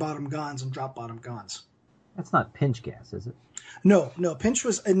hopper bottom guns and drop bottom guns. That's not pinch gas, is it? No. Pinch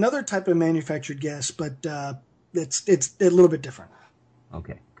was another type of manufactured gas, but it's a little bit different.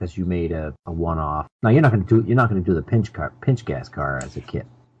 Okay, because you made a one-off. Now you're not going to do the pinch gas car as a kit.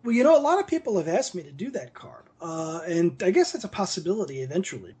 Well, a lot of people have asked me to do that car, and I guess it's a possibility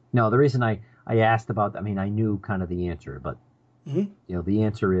eventually. No, the reason I asked about, I knew kind of the answer, but the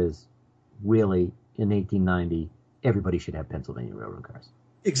answer is really in 1890 everybody should have Pennsylvania Railroad cars.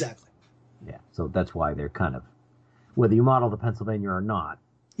 Exactly. Yeah, so that's why they're kind of, whether you model the Pennsylvania or not.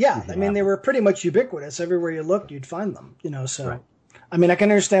 Yeah, they were pretty much ubiquitous. Everywhere you looked, you'd find them, so. Right. I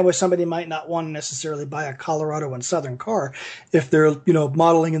can understand why somebody might not want to necessarily buy a Colorado and Southern car if they're,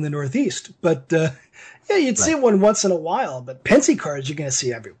 modeling in the Northeast. But, you'd see one once in a while. But Pennsy cars you're going to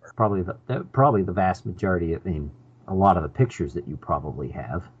see everywhere. Probably the vast majority, a lot of the pictures that you probably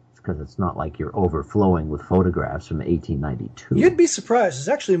have, because it's not like you're overflowing with photographs from 1892. You'd be surprised. It's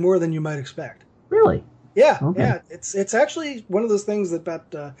actually more than you might expect. Really? Yeah. Okay. Yeah. It's actually one of those things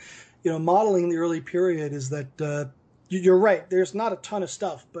about, modeling in the early period is that you're right. There's not a ton of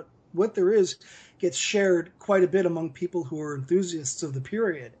stuff, but what there is gets shared quite a bit among people who are enthusiasts of the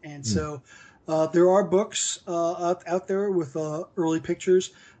period. And so there are books out there with early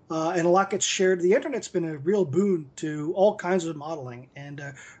pictures. And a lot gets shared. The internet's been a real boon to all kinds of modeling, and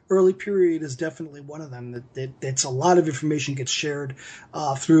early period is definitely one of them. It's a lot of information gets shared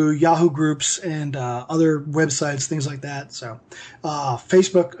through Yahoo groups and other websites, things like that. So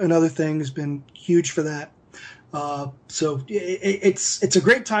Facebook, another thing, has been huge for that. So it's a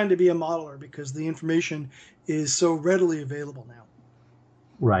great time to be a modeler because the information is so readily available now.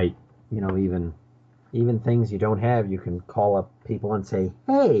 Right. Even things you don't have, you can call up people and say,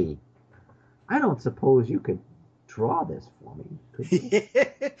 "Hey, I don't suppose you could draw this for me, could you?"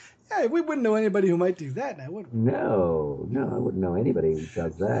 Yeah, we wouldn't know anybody who might do that now, would we? No, I wouldn't know anybody who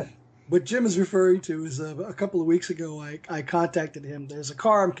does that. What Jim is referring to is a couple of weeks ago, I contacted him. There's a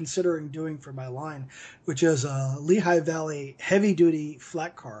car I'm considering doing for my line, which is a Lehigh Valley heavy-duty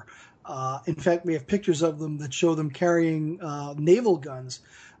flat car. In fact, we have pictures of them that show them carrying naval guns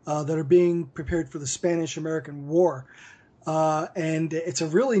that are being prepared for the Spanish-American War. And it's a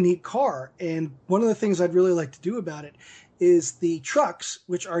really neat car. And one of the things I'd really like to do about it is the trucks,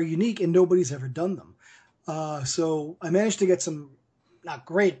 which are unique and nobody's ever done them. So I managed to get some, not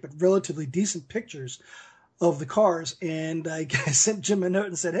great, but relatively decent pictures of the cars. And I sent Jim a note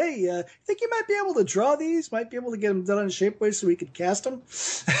and said, "Hey, think you might be able to draw these? Might be able to get them done in Shapeways so we could cast them?"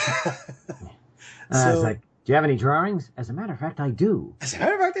 I was like, "Do you have any drawings?" As a matter of fact, I do. As a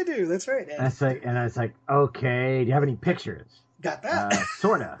matter of fact, I do. That's right. And I was like, "Okay, do you have any pictures?" Got that.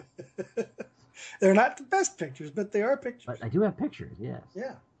 Sorta. They're not the best pictures, but they are pictures. But I do have pictures, yes.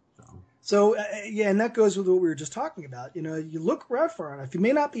 Yeah. So and that goes with what we were just talking about. You look around far enough, you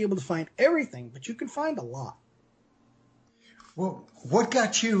may not be able to find everything, but you can find a lot. Well, what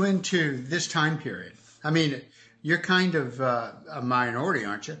got you into this time period? You're kind of a minority,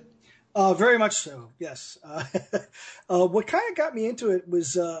 aren't you? Very much so, yes. What kind of got me into it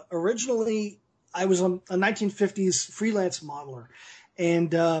was originally I was a 1950s freelance modeler,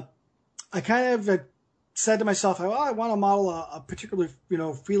 and I kind of said to myself, I want to model a particular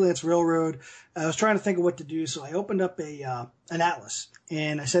freelance railroad. I was trying to think of what to do, so I opened up an atlas,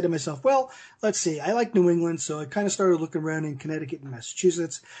 and I said to myself, well, let's see, I like New England, so I kind of started looking around in Connecticut and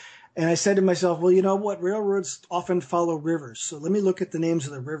Massachusetts. And I said to myself, well, you know what? Railroads often follow rivers. So let me look at the names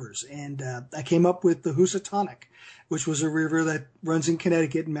of the rivers. And I came up with the Housatonic, which was a river that runs in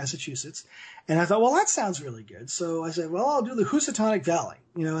Connecticut and Massachusetts. And I thought, well, that sounds really good. So I said, well, I'll do the Housatonic Valley.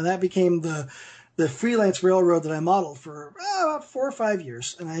 And that became the freelance railroad that I modeled for about 4 or 5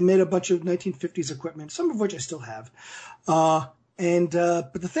 years. And I made a bunch of 1950s equipment, some of which I still have. But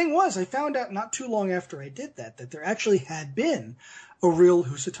the thing was, I found out not too long after I did that there actually had been a real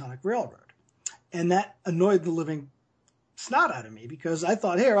Housatonic railroad. And that annoyed the living snot out of me because I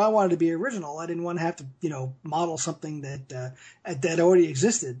thought, I wanted to be original. I didn't want to have to, model something that already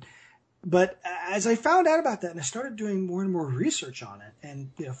existed. But as I found out about that and I started doing more and more research on it and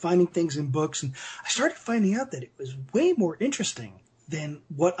finding things in books, and I started finding out that it was way more interesting than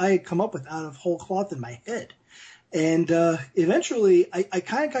what I had come up with out of whole cloth in my head. And eventually I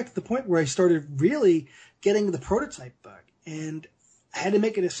kind of got to the point where I started really getting the prototype bug. And I had to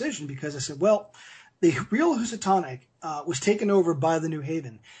make a decision because I said, well, the real Housatonic was taken over by the New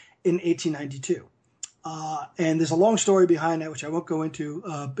Haven in 1892. And there's a long story behind that, which I won't go into.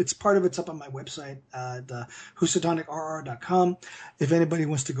 It's up on my website, HousatonicRR.com, if anybody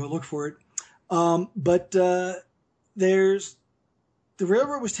wants to go look for it. But the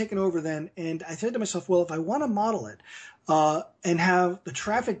railroad was taken over then, and I said to myself, well, if I want to model it and have the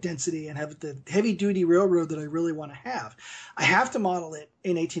traffic density and have the heavy-duty railroad that I really want to I have to model it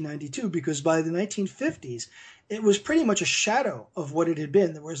in 1892, because by the 1950s, it was pretty much a shadow of what it had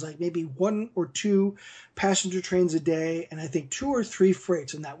been. There was like maybe 1 or 2 passenger trains a day, and I think 2 or 3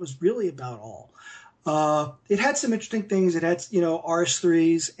 freights, and that was really about all. It had some interesting things. It had,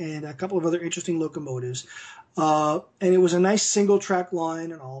 RS3s and a couple of other interesting locomotives. And it was a nice single track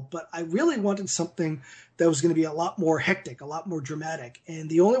line and all, but I really wanted something that was going to be a lot more hectic, a lot more dramatic. And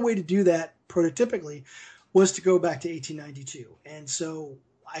the only way to do that prototypically was to go back to 1892. And so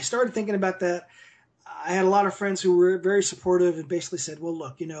I started thinking about that. I had a lot of friends who were very supportive and basically said, well,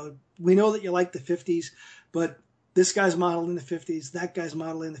 look, we know that you like the 50s, but this guy's modeling the 50s, that guy's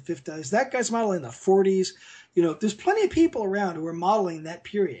modeling the 50s, that guy's modeling the 40s. There's plenty of people around who are modeling that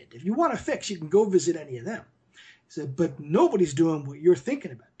period. If you want to fix, you can go visit any of them. Said, but nobody's doing what you're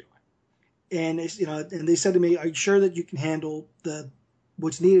thinking about doing. And and they said to me, "Are you sure that you can handle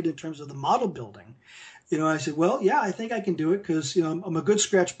what's needed in terms of the model building?" I said, "Well, yeah, I think I can do it because I'm a good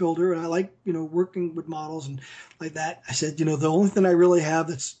scratch builder and I like working with models and like that." I said, "The only thing I really have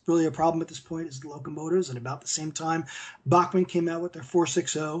that's really a problem at this point is the locomotives." And about the same time, Bachmann came out with their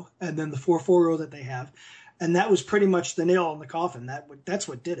 460 and then the 440 that they have. And that was pretty much the nail in the coffin. That's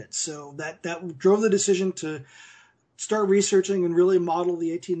what did it. So that drove the decision to start researching and really model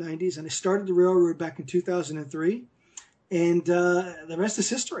the 1890s. And I started the railroad back in 2003. And the rest is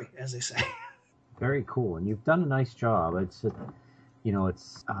history, as they say. Very cool. And you've done a nice job.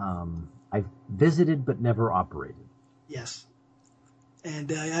 I've visited but never operated. Yes. And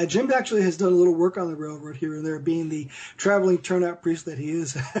Jim actually has done a little work on the railroad here and there, being the traveling turnout priest that he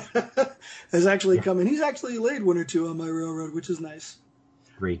is, has actually come in. He's actually laid 1 or 2 on my railroad, which is nice.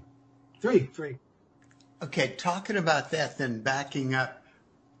 3. 3. Okay, talking about that, then backing up,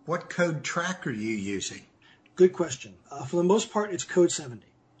 what code track are you using? Good question. For the most part, it's code 70.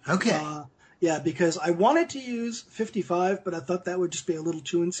 Okay. Yeah, because I wanted to use 55, but I thought that would just be a little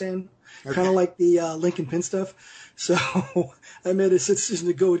too insane. Okay. Kind of like the Lincoln Pin stuff. So I made a decision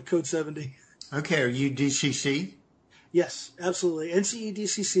to go with code 70. Okay, are you DCC? Yes, absolutely. NCE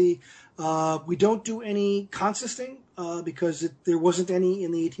DCC. We don't do any consisting because there wasn't any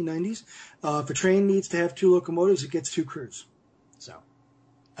in the 1890s. If a train needs to have 2 locomotives, it gets 2 crews. So.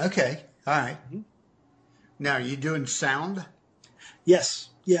 Okay, all right. Mm-hmm. Now, are you doing sound? Yes.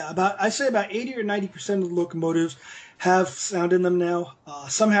 Yeah, I'd say about 80 or 90% of the locomotives have sound in them now.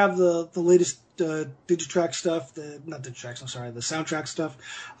 Some have the latest Digitrax stuff, the Soundtrack stuff.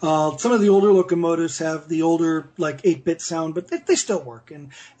 Some of the older locomotives have the older, 8-bit sound, but they still work. And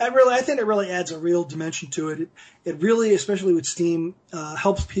I think it really adds a real dimension to it. It really, especially with steam,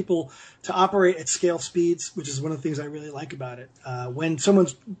 helps people to operate at scale speeds, which is one of the things I really like about it. When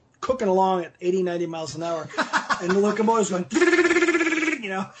someone's cooking along at 80, 90 miles an hour, and the locomotive's going,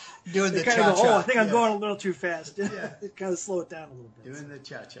 doing the cha-cha. Go, I think I'm going a little too fast. Yeah. Kind of slow it down a little bit. Doing the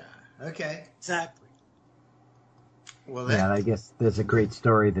cha-cha. Okay. Exactly. Well, I guess there's a great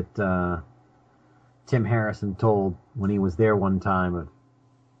story that Tim Harrison told when he was there one time of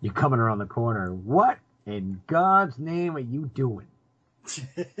you coming around the corner. What in God's name are you doing?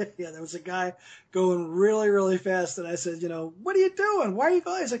 Yeah, there was a guy going really, really fast, and I said, what are you doing? Why are you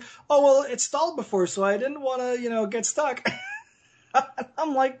going? He's like, oh, well, it stalled before, so I didn't want to, get stuck.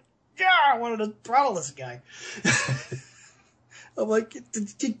 I'm like, yeah, I wanted to throttle this guy. I'm like,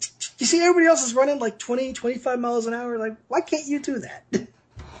 you see everybody else is running 20, 25 miles an hour? Like, why can't you do that? I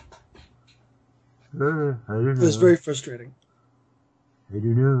don't know. It was very frustrating. I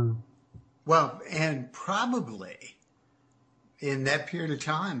don't know. Well, and probably in that period of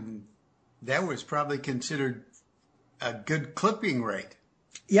time, that was probably considered a good clipping rate.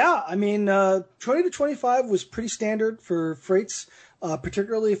 Yeah, I mean, 20 to 25 was pretty standard for freights,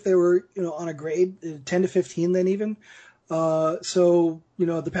 particularly if they were, on a grade, 10 to 15 then even. So,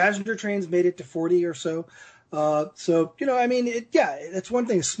 the passenger trains made it to 40 or so. So, that's one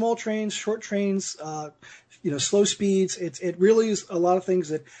thing. Small trains, short trains, slow speeds. It really is a lot of things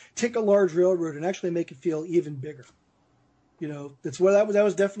that take a large railroad and actually make it feel even bigger. That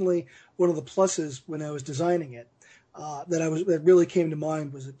was definitely one of the pluses when I was designing it. That really came to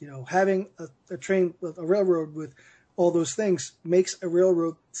mind was that having a railroad with all those things makes a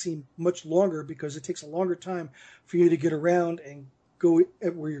railroad seem much longer because it takes a longer time for you to get around and go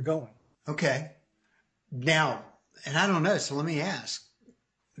where you're going. Okay. Now, and I don't know, so let me ask.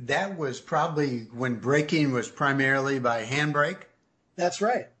 That was probably when braking was primarily by handbrake? That's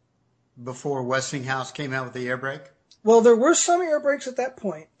right. Before Westinghouse came out with the air brake? Well, there were some air brakes at that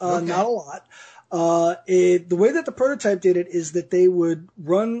point, Okay. not a lot. The way that the prototype did it is that they would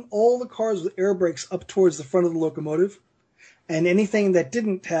run all the cars with air brakes up towards the front of the locomotive, and anything that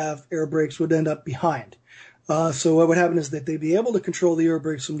didn't have air brakes would end up behind. So what would happen is that they'd be able to control the air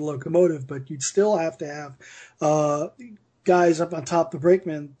brakes from the locomotive, but you'd still have to have guys up on top, the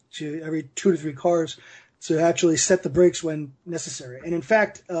brakemen, to every 2 to 3 cars to actually set the brakes when necessary. And in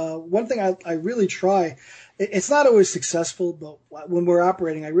fact, one thing I really try, it's not always successful, but when we're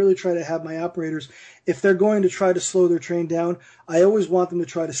operating, I really try to have my operators, if they're going to try to slow their train down, I always want them to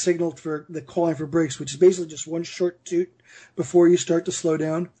try to signal for the calling for brakes, which is basically just one short toot before you start to slow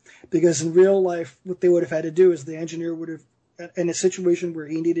down. Because in real life, what they would have had to do is the engineer would have, in a situation where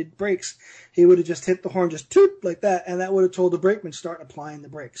he needed brakes, he would have just hit the horn, just toot like that, and that would have told the brakeman start applying the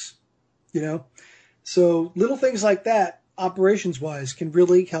brakes. So little things like that, operations-wise, can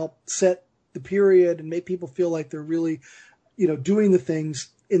really help set the period and make people feel like they're really, doing the things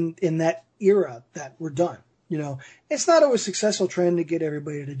in that era that were done. It's not always successful trying to get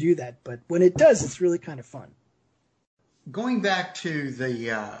everybody to do that, but when it does, it's really kind of fun. Going back to the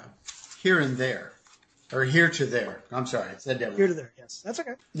here and there, or here to there. I'm sorry, I said that wrong. Here to there, yes. That's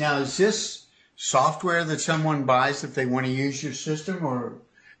okay. Now, is this software that someone buys if they want to use your system, or?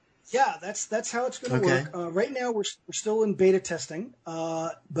 Yeah, that's how it's going to work. Right now, we're still in beta testing,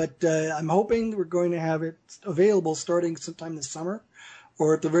 but I'm hoping we're going to have it available starting sometime this summer,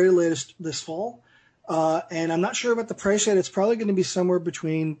 or at the very latest this fall. And I'm not sure about the price yet. It's probably going to be somewhere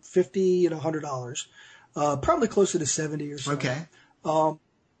between $50 and $100, probably closer to $70 or so. Okay.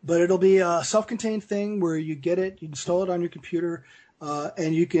 But it'll be a self-contained thing where you get it, you install it on your computer,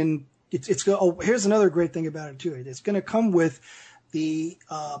 and you can. Here's another great thing about it too. It's going to come with the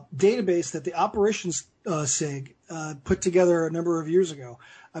database that the operations SIG put together a number of years ago.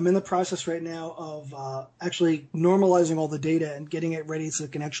 I'm in the process right now of actually normalizing all the data and getting it ready so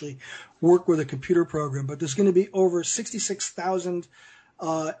it can actually work with a computer program. But there's going to be over 66,000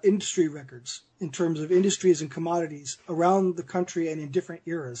 industry records in terms of industries and commodities around the country and in different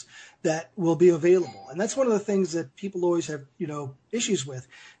eras that will be available. And that's one of the things that people always have, issues with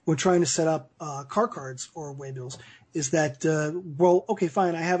when trying to set up car cards or waybills is that, okay,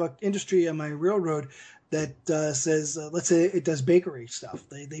 fine, I have an industry on my railroad that says, let's say it does bakery stuff.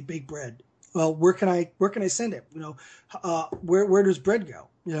 They bake bread. Well, where can I send it? Where does bread go?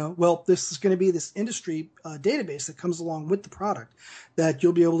 Well, this is going to be this industry database that comes along with the product that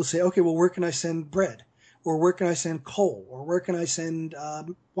you'll be able to say, okay, well, where can I send bread? Or where can I send coal? Or where can I send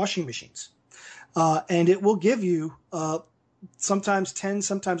washing machines? And it will give you sometimes 10,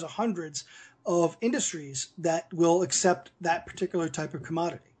 sometimes hundreds of industries that will accept that particular type of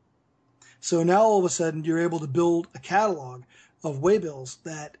commodity. So now all of a sudden you're able to build a catalog of waybills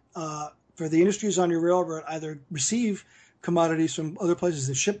that for the industries on your railroad either receive commodities from other places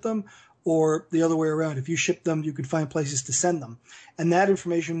that ship them or the other way around. If you ship them, you can find places to send them. And that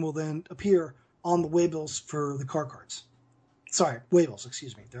information will then appear on the waybills for the car cards. Sorry, waybills,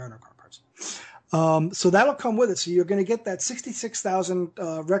 excuse me. There are no car cards. So that'll come with it. So you're going to get that 66,000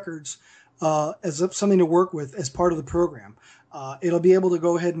 records as something to work with as part of the program. It'll be able to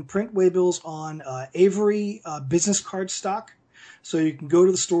go ahead and print waybills on Avery business card stock. So you can go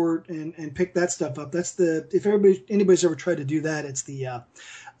to the store and pick that stuff up. That's if anybody's ever tried to do that, it's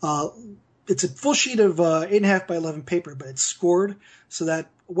it's a full sheet of 8.5 by 11 paper, but it's scored so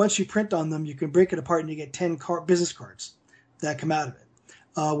that once you print on them, you can break it apart and you get 10 business cards that come out of it.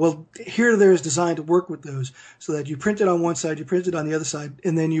 Well, Here to There is designed to work with those so that you print it on one side, you print it on the other side,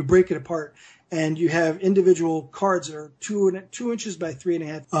 and then you break it apart. And you have individual cards that are 2 inches by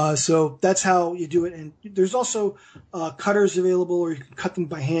 3.5. So that's how you do it. And there's also cutters available, or you can cut them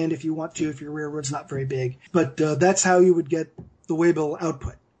by hand if you want to, if your railroad's not very big. But that's how you would get the waybill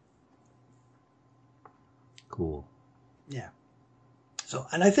output. Cool. Yeah. So,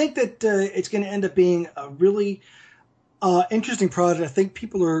 and I think that it's going to end up being a really interesting product. I think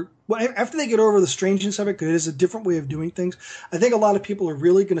people are, after they get over the strangeness of it, because it is a different way of doing things, I think a lot of people are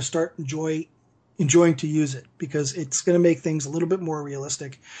really going to start enjoy enjoying to use it because it's going to make things a little bit more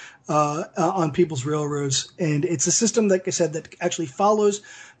realistic on people's railroads. And it's a system, like I said, that actually follows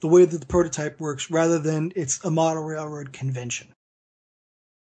the way that the prototype works rather than it's a model railroad convention.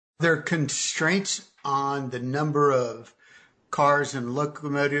 There are constraints on the number of cars and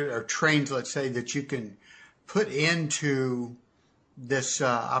locomotives or trains, let's say, that you can put into this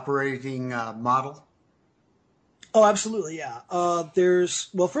operating model? Oh, absolutely, yeah.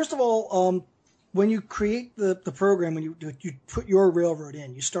 First of all, when you create the program, when you put your railroad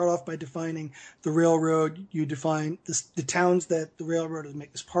in, you start off by defining the railroad. You define the towns that the railroad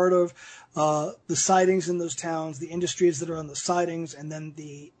is part of, the sidings in those towns, the industries that are on the sidings, and then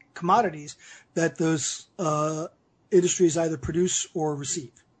the commodities that those industries either produce or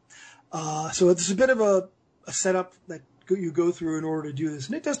receive. So it's a bit of a setup that you go through in order to do this,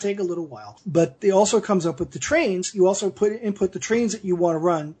 and it does take a little while. But it also comes up with the trains. You also input the trains that you want to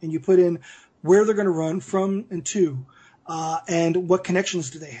run, and you put in where they're going to run from and to, and what connections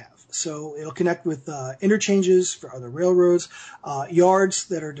do they have. So it'll connect with interchanges for other railroads, yards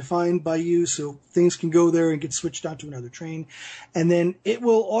that are defined by you, so things can go there and get switched onto another train. And then it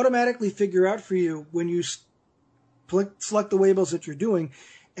will automatically figure out for you when you select the waybills that you're doing,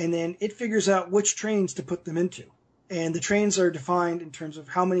 and then it figures out which trains to put them into. And the trains are defined in terms of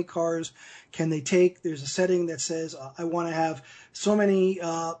how many cars can they take. There's a setting that says, I want to have so many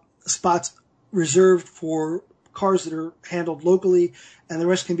spots reserved for cars that are handled locally, and the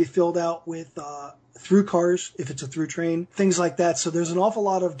rest can be filled out with through cars if it's a through train, things like that. So there's an awful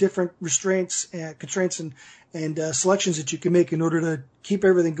lot of different constraints and selections that you can make in order to keep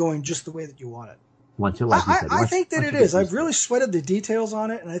everything going just the way that you want it. I think that it is. I've really sweated the details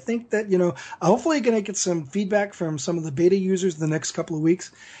on it, and I think that, I'm hopefully going to get some feedback from some of the beta users in the next couple of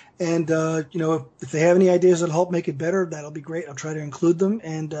weeks. And, if they have any ideas that'll help make it better, that'll be great. I'll try to include them,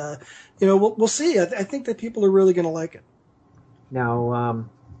 and, we'll see. I think that people are really going to like it. Now,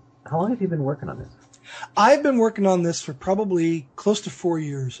 how long have you been working on this? I've been working on this for probably close to 4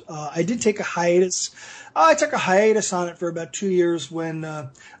 years. I did take a hiatus. I took a hiatus on it for about 2 years when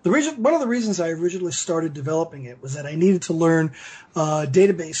one of the reasons I originally started developing it was that I needed to learn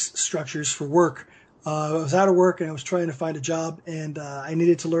database structures for work. I was out of work and I was trying to find a job, and I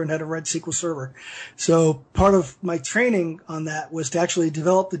needed to learn how to write SQL Server. So part of my training on that was to actually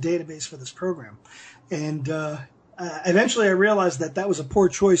develop the database for this program. And eventually I realized that was a poor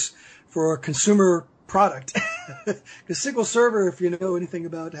choice for a consumer product. Because SQL Server, if you know anything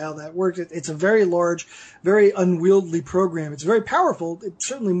about how that works, it's a very large, very unwieldy program. It's very powerful. It's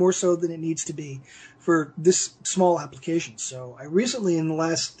certainly more so than it needs to be for this small application. So I recently, in the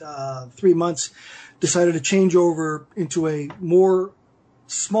last 3 months, decided to change over into a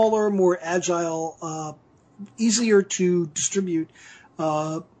smaller, more agile, easier to distribute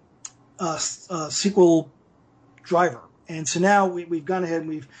SQL driver. And so now we've gone ahead and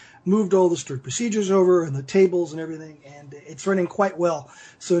we've moved all the stored procedures over and the tables and everything, and it's running quite well.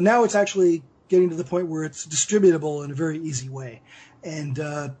 So now it's actually getting to the point where it's distributable in a very easy way. And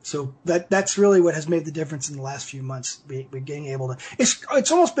so that's really what has made the difference in the last few months. We're getting able to.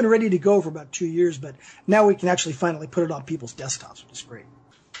 It's almost been ready to go for about 2 years, but now we can actually finally put it on people's desktops, which is great.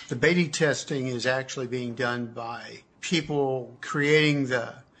 The beta testing is actually being done by people creating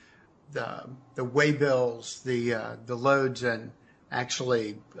the waybills, the loads, and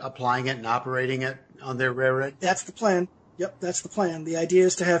actually applying it and operating it on their railroad? That's the plan. Yep, that's the plan. The idea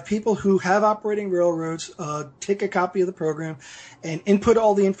is to have people who have operating railroads take a copy of the program and input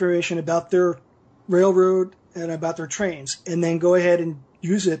all the information about their railroad and about their trains, and then go ahead and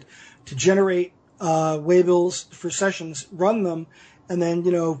use it to generate waybills for sessions, run them, and then,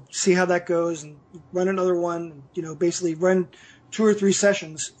 see how that goes, and run another one, basically run 2 or 3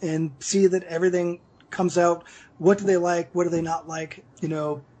 sessions and see that everything comes out. What do they like? What do they not like?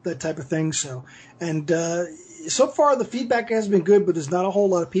 That type of thing. So, and so far the feedback has been good, but there's not a whole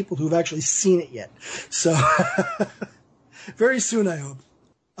lot of people who've actually seen it yet. So very soon, I hope.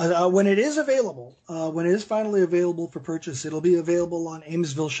 When it is available, when it is finally available for purchase, it'll be available on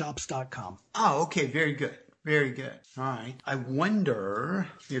AmesvilleShops.com. Oh, okay. Very good. Very good. All right. I wonder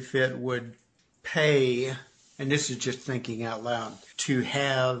if it would pay, and this is just thinking out loud, to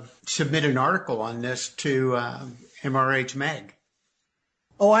submit an article on this to MRH Mag.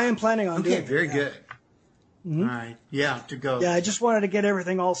 Oh, I am planning on doing it. Okay, very good. Mm-hmm. All right. Yeah, to go. Yeah, I just wanted to get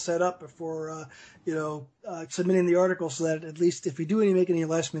everything all set up before, submitting the article, so that at least if we do make any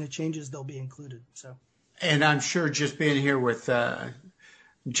last-minute changes, they'll be included. So. And I'm sure just being here with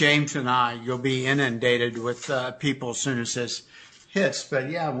James and I, you'll be inundated with people as soon as this hits, but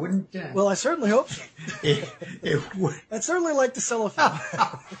yeah, wouldn't Well, I certainly hope so. it would. I'd certainly like to sell a film.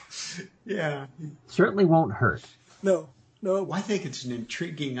 Yeah. Certainly won't hurt. No. Well, I think it's an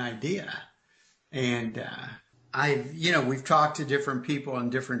intriguing idea. And we've talked to different people on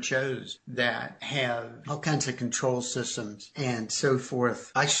different shows that have all kinds of control systems and so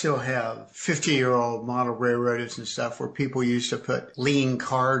forth. I still have 50-year-old model railroaders and stuff where people used to put lean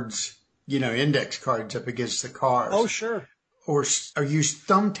cards, index cards up against the cars. Oh, sure. Or use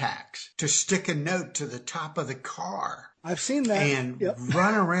thumbtacks to stick a note to the top of the car. I've seen that. And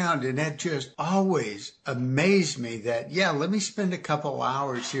run around, and that just always amazed me that, let me spend a couple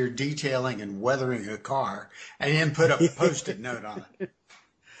hours here detailing and weathering a car and then put a Post-it note on it.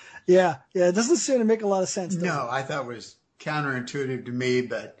 Yeah, it doesn't seem to make a lot of sense. No, I thought it was counterintuitive to me,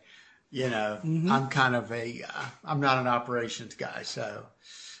 but, I'm kind of I'm not an operations guy, so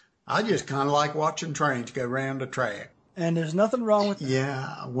I just kind of like watching trains go round the track. And there's nothing wrong with that.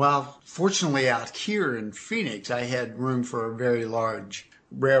 Yeah, well, fortunately out here in Phoenix, I had room for a very large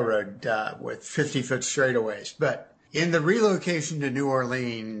railroad with 50-foot straightaways. But in the relocation to New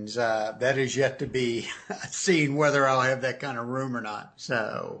Orleans, that is yet to be seen whether I'll have that kind of room or not.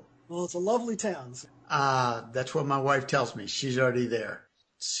 So, well, it's a lovely town. That's what my wife tells me. She's already there.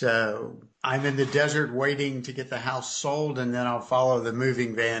 So I'm in the desert waiting to get the house sold, and then I'll follow the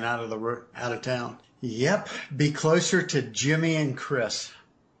moving van out of town. Yep, be closer to Jimmy and Chris.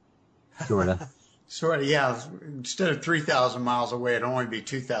 Sorta. Yeah. Instead of 3,000 miles away, it'd only be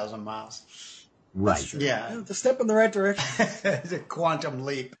 2,000 miles. Right. Yeah. It's a step in the right direction. It's a quantum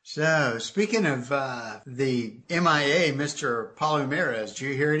leap. So, speaking of the MIA, Mr. Palomares, did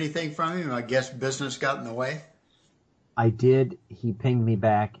you hear anything from him? I guess business got in the way. I did. He pinged me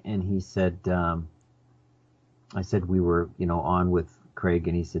back, and he said, I said we were, on with Craig,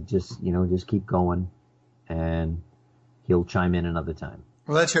 and he said, just keep going, and he'll chime in another time.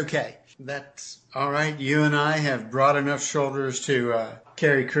 Well, that's okay. That's all right. You and I have broad enough shoulders to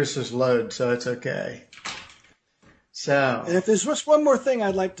carry Chris's load, so it's okay. So, and if there's just one more thing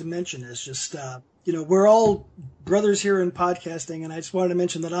I'd like to mention is just, we're all brothers here in podcasting, and I just wanted to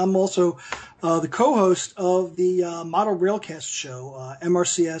mention that I'm also the co-host of the Model Railcast show,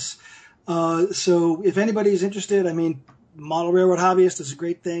 MRCS. So if anybody's interested, Model Railroad Hobbyist is a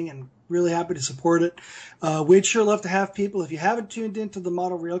great thing, and really happy to support it. We'd sure love to have people. If you haven't tuned into the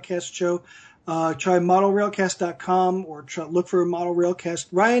Model Railcast show, try modelrailcast.com or look for Model Railcast,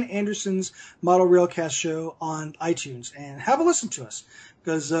 Ryan Anderson's Model Railcast show on iTunes, and have a listen to us,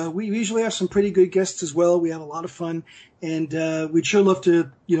 because we usually have some pretty good guests as well. We have a lot of fun, and we'd sure love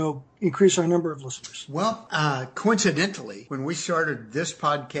to, increase our number of listeners. Well, coincidentally, when we started this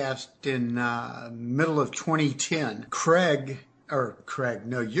podcast in middle of 2010,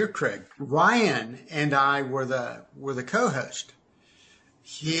 you're Craig. Ryan and I were the co-host.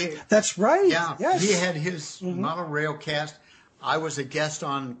 That's right. Yeah, yes. He had his Model Railcast. I was a guest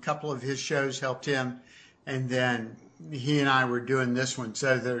on a couple of his shows, helped him, and then he and I were doing this one.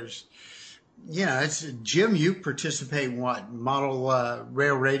 So there's, it's Jim. You participate in what, Model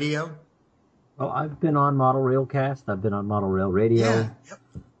Rail Radio? Well, I've been on Model Railcast. I've been on Model Rail Radio. Yeah. Yep.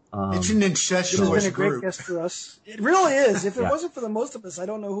 It's an incestuous group. It's been a great group. guest for us. It really is. If it wasn't for the most of us, I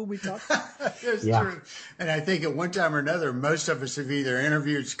don't know who we talked to. It's true. And I think at one time or another, most of us have either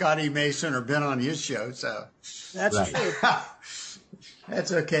interviewed Scotty Mason or been on his show. So that's true.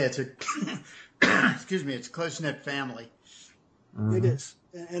 That's okay. It's excuse me. It's a close-knit family. Mm-hmm. It is,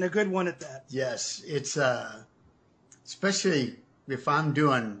 and a good one at that. Yes, it's especially if I'm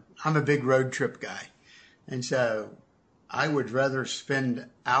a big road trip guy, and so I would rather spend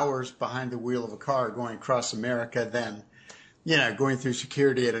hours behind the wheel of a car going across America than, going through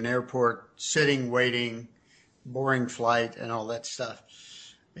security at an airport, sitting, waiting, boring flight, and all that stuff.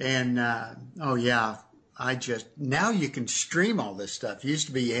 And, now you can stream all this stuff. It used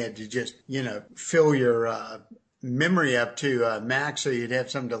to be you had to just, fill your memory up to max so you'd have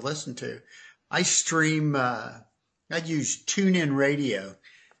something to listen to. I stream, I use TuneIn Radio.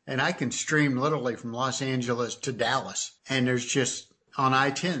 And I can stream literally from Los Angeles to Dallas. And there's just on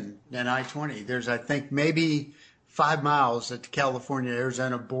I-10 and I-20, there's, I think, maybe 5 miles at the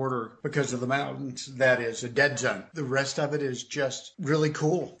California-Arizona border because of the mountains. That is a dead zone. The rest of it is just really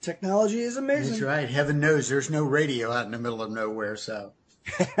cool. Technology is amazing. That's right. Heaven knows there's no radio out in the middle of nowhere. So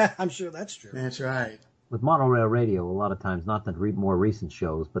I'm sure that's true. That's right. With Model Rail Radio, a lot of times, not the more recent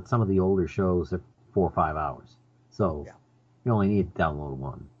shows, but some of the older shows are 4 or 5 hours. So you only need to download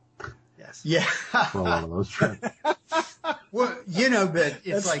one. Yes. Yeah. For a lot of those trips. Well, but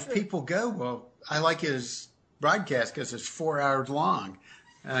it's like true. People go, well, I like his broadcast because it's 4 hours long.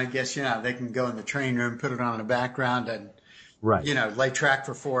 And I guess, they can go in the train room, put it on in the background and, Right. Lay track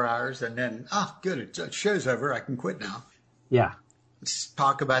for 4 hours and then, good, show's over. I can quit now. Yeah. Let's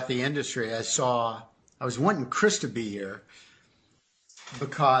talk about the industry. I was wanting Chris to be here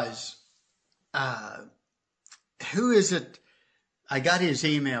because who is it? I got his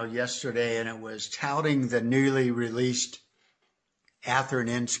email yesterday and it was touting the newly released Athearn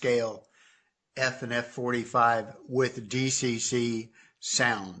N-Scale F and F45 with DCC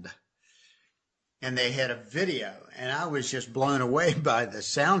sound. And they had a video, and I was just blown away by the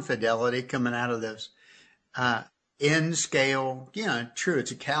sound fidelity coming out of those N-Scale. True,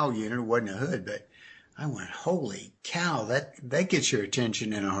 it's a cowl unit, it wasn't a hood, but I went, holy cow, that gets your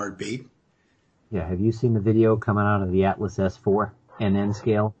attention in a heartbeat. Yeah, have you seen the video coming out of the Atlas S4 and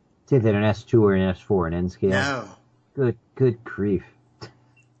N-Scale? It's either an S2 or an S4 and N-Scale. No. Good grief.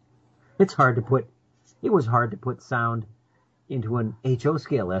 It was hard to put sound into an HO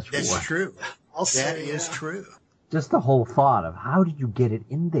scale S4. That's true. That is true. Just the whole thought of how did you get it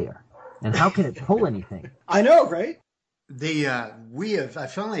in there? And how can it pull anything? I know, right? I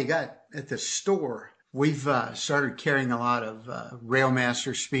finally got at the store, we've started carrying a lot of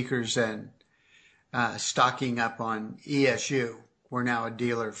Railmaster speakers and stocking up on ESU. We're now a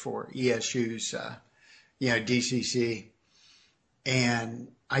dealer for ESU's, DCC. And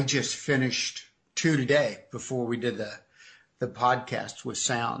I just finished 2 today before we did the podcast with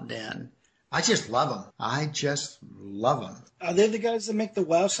sound, and I just love them. Are they the guys that make the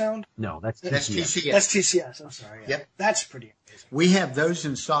wow sound? No, that's TCS. That's TCS. I'm sorry. Yeah. Yep. That's pretty amazing. We have those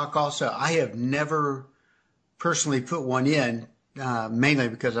in stock also. I have never personally put one in, mainly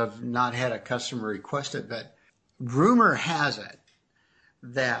because I've not had a customer request it, but rumor has it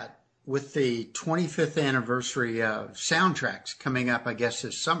that with the 25th anniversary of Soundtracks coming up, I guess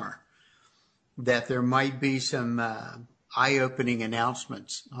this summer, that there might be some eye-opening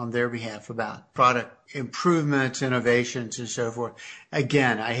announcements on their behalf about product improvements, innovations, and so forth.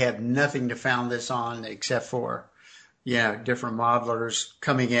 Again, I have nothing to found this on except for, different modelers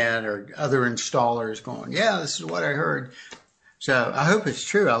coming in or other installers going, yeah, this is what I heard. So I hope it's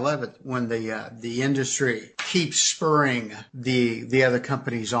true. I love it when the industry keeps spurring the other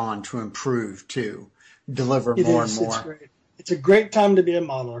companies on to improve, to deliver more and more. It's great. It's a great time to be a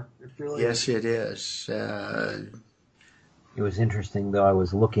modeler. It really is. Yes, it is. It was interesting, though. I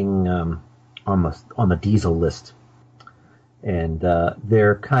was looking on the diesel list, and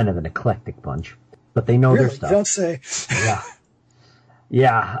they're kind of an eclectic bunch, but they know their stuff. Don't say.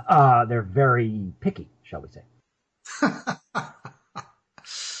 Yeah. They're very picky, shall we say.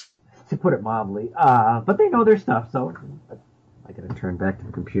 To put it mildly, but they know their stuff, so I gotta turn back to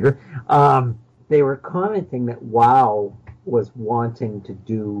the computer. They were commenting that WOW was wanting to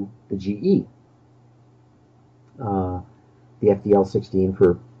do the GE, the FDL-16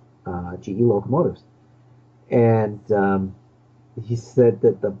 for GE locomotives, and he said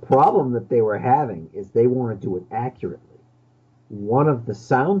that the problem that they were having is they want to do it accurately. One of the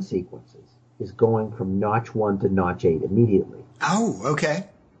sound sequences is going from notch 1 to notch 8 immediately. Oh, okay.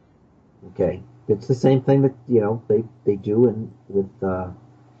 Okay, it's the same thing that they do with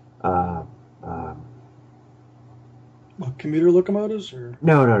commuter locomotives, or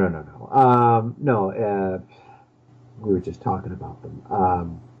no. We were just talking about them.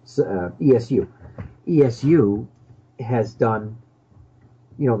 ESU has done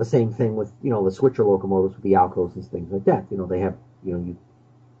the same thing with the switcher locomotives with the Alcos and things like that. They have you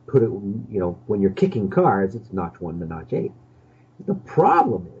put it when you're kicking cars, it's notch 1 to notch 8. The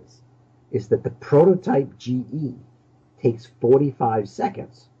problem is that the prototype GE takes 45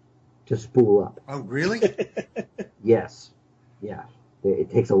 seconds to spool up. Oh, really? Yes. Yeah. It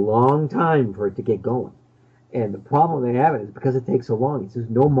takes a long time for it to get going. And the problem they have is because it takes so long, it says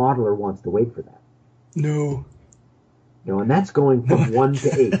no modeler wants to wait for that. No. And that's going from 1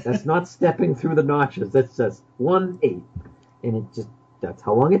 to 8. That's not stepping through the notches. That says 1, 8. And that's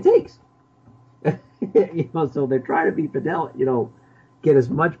how long it takes. So they're trying to be fidelity, get as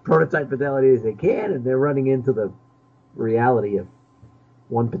much prototype fidelity as they can, and they're running into the reality of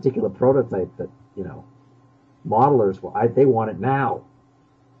one particular prototype that, modelers, they want it now.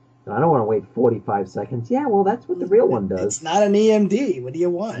 And I don't want to wait 45 seconds. Yeah, well, that's what the real one does. It's not an EMD. What do you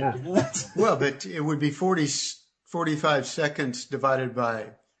want? Yeah. Well, but it would be 45 seconds divided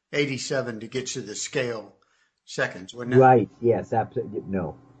by 87 to get you the scale seconds, wouldn't it? Right, yes, absolutely.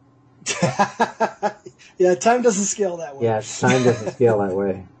 No. Yeah, time doesn't scale that way. Yeah, time doesn't scale that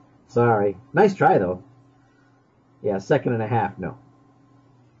way. Sorry. Nice try, though. Yeah, 1.5 seconds, no.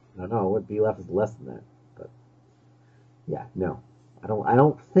 No, it would be left with less than that. But yeah, no. I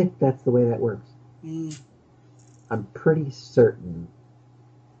don't think that's the way that works. I'm pretty certain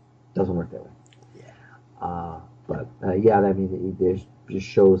it doesn't work that way. Yeah. But yeah, I mean, it just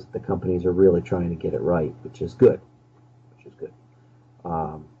shows that the companies are really trying to get it right, which is good. Which is good.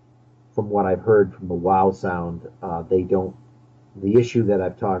 From what I've heard from the WoW sound, they don't. The issue that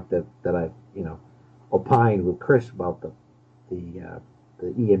I've talked that I've opined with Chris about the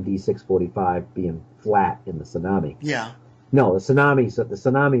EMD 645 being flat in the Tsunami. Yeah. No, the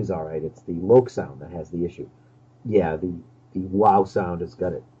Tsunami's all right. It's the Loke sound that has the issue. Yeah, the WoW sound has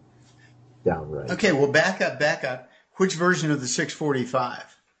got it down right. Okay, well, back up. Which version of the 645?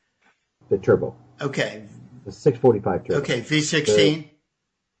 The turbo. Okay. The 645 turbo. Okay, V16?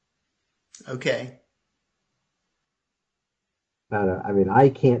 Okay. I mean, I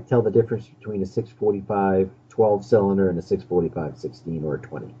can't tell the difference between a 645 12-cylinder and a 645 16 or a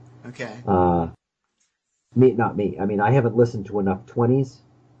 20. Okay. Not me. I mean, I haven't listened to enough 20s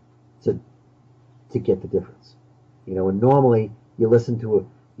to get the difference. And normally you listen to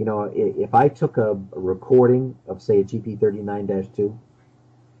if I took a recording of, say, a GP39-2,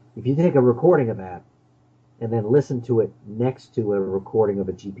 if you take a recording of that and then listen to it next to a recording of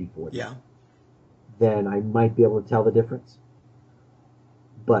a GP40, yeah, then I might be able to tell the difference.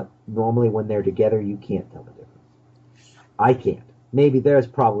 But normally when they're together, you can't tell the difference. I can't. Maybe there's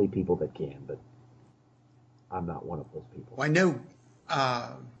probably people that can, but I'm not one of those people. Well, I know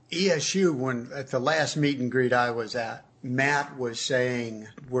ESU, when at the last meet and greet I was at, Matt was saying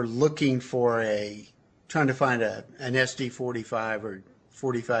we're looking for trying to find an SD45 or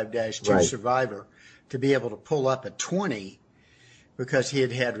 45-2 Right. Survivor to be able to pull up a 20, because he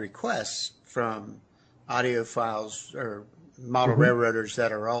had requests from audiophiles or model railroaders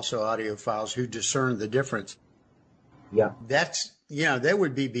that are also audiophiles who discern the difference. Yeah. That's, that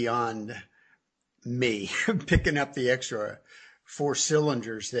would be beyond me picking up the extra 4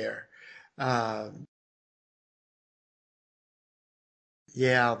 cylinders there.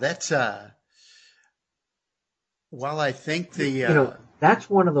 Yeah, that's while I think that's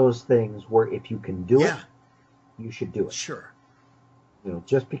one of those things where if you can do it, you should do it. Sure.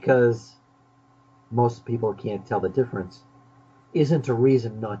 Just because most people can't tell the difference isn't a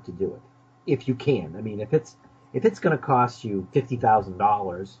reason not to do it. If you can. I mean, if it's going to cost you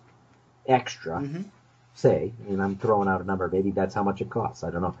 $50,000 extra, say, and I'm throwing out a number, maybe that's how much it costs. I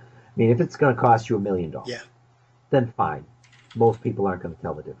don't know. I mean, if it's going to cost you $1 million, then fine. Most people aren't going to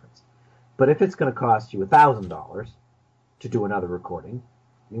tell the difference. But if it's going to cost you $1,000 to do another recording,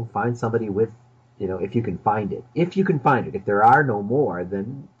 you find somebody with, if you can find it. If you can find it. If there are no more,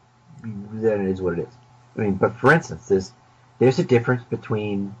 then it is what it is. I mean, but for instance, there's a difference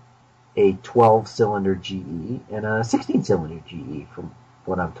between a 12-cylinder GE and a 16-cylinder GE, from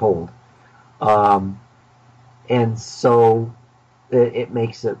what I'm told. And so it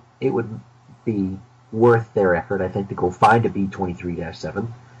makes it would be worth their effort, I think, to go find a B23-7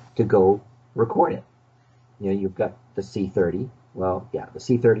 to go record it. You've got the C30. Well, yeah, the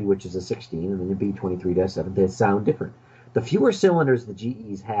C30, which is a 16, and then the B23-7, they sound different. The fewer cylinders the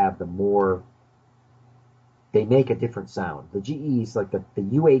GEs have, the more they make a different sound. The GEs, like the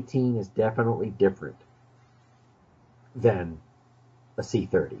U18 is definitely different than a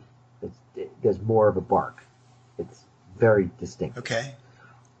C30. There's more of a bark. It's very distinct. Okay.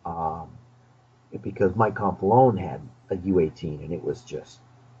 Because Mike Compalone had a U18, and it was just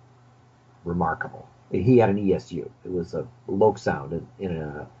remarkable. He had an ESU. It was a Loke sound in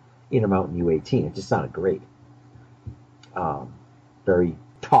a Intermountain U18. It just sounded great.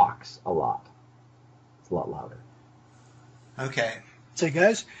 Talks a lot. It's a lot louder. Okay. So,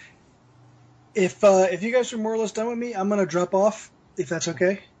 guys, if you guys are more or less done with me, I'm going to drop off, if that's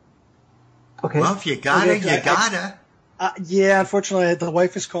okay. Okay. Well, if you gotta, you gotta. Yeah, unfortunately, the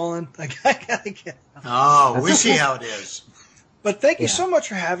wife is calling. I gotta get. Oh, we see how it is. But thank you so much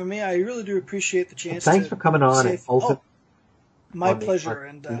for having me. I really do appreciate the chance. Thanks for coming on. My pleasure.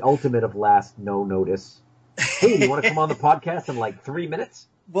 And the ultimate of last no notice. Hey, do you want to come on the podcast in like 3 minutes?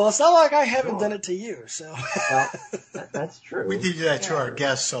 Well, it's not like I haven't done it to you, so. Well, that's true. We do that to our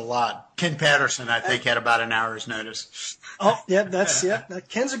guests a lot. Ken Patterson, I think, had about an hour's notice. Oh, yeah,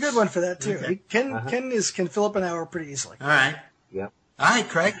 Ken's a good one for that too. Okay. Ken can fill up an hour pretty easily. All right. Yep. All right,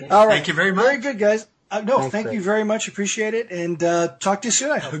 Craig. All right. Thank you very much. Very good, guys. Thank Craig. you very much. Appreciate it, and talk to you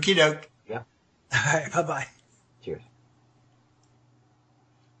soon. I hope. Okie doke. Yeah. All right. Bye-bye. Cheers.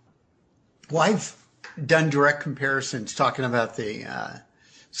 Well, I've done direct comparisons talking about the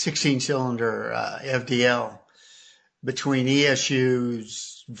 16-cylinder FDL between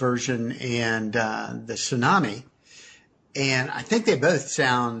ESU's version and the Tsunami, and I think they both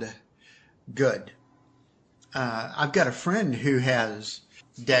sound good. I've got a friend who has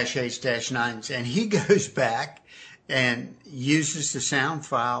 -8s, -9s, and he goes back and uses the sound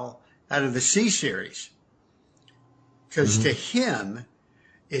file out of the C series Because to him,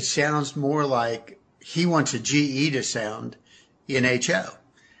 it sounds more like he wants a GE to sound in HO.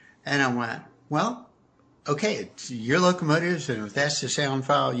 And I went, well, okay, it's your locomotives, and if that's the sound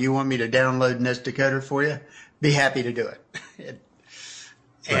file you want me to download in this decoder for you, be happy to do it.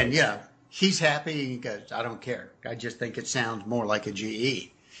 And yeah, he's happy. He goes, I don't care. I just think it sounds more like a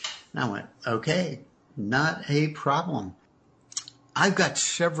GE. And I went, okay, not a problem. I've got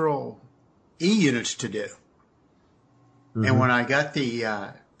several E units to do. And when I got the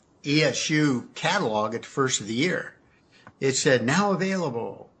ESU catalog at the first of the year, it said now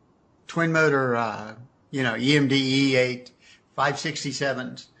available twin motor, EMD E8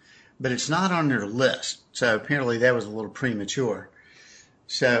 567s, but it's not on their list. So apparently that was a little premature.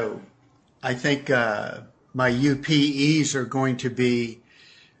 So I think my UPEs are going to be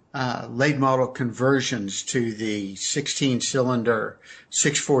late model conversions to the 16-cylinder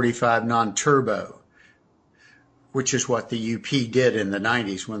 645 non-turbo, which is what the UP did in the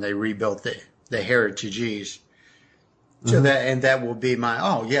 90s when they rebuilt the Heritage E's. So that will be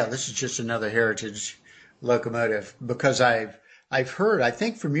my, this is just another Heritage locomotive, because I've heard, I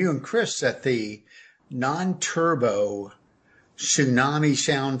think from you and Chris, that the non-turbo Tsunami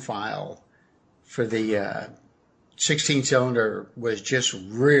sound file for the 16-cylinder was just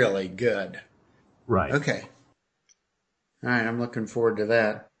really good. Right. Okay. All right, I'm looking forward to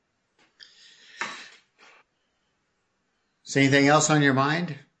that. Is anything else on your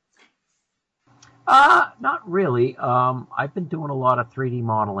mind? Not really. I've been doing a lot of 3D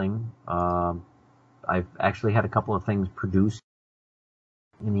modeling. I've actually had a couple of things produced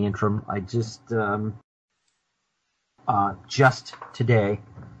in the interim. I just today,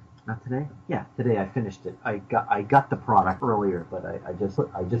 not today? Yeah, today I finished it. I got the product earlier, but I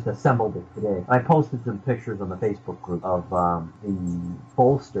just assembled it today. I posted some pictures on the Facebook group of the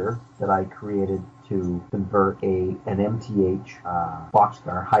bolster that I created to convert an MTH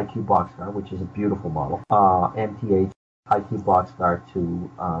boxcar, high-Q boxcar, which is a beautiful model, MTH high-Q boxcar to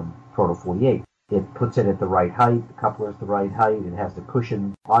Proto 48. It puts it at the right height, the coupler is the right height, it has the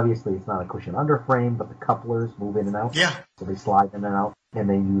cushion. Obviously, it's not a cushion underframe, but the couplers move in and out. Yeah. So they slide in and out, and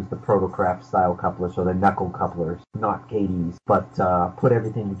they use the Protocraft style couplers, so they're knuckle couplers, not KDs. But put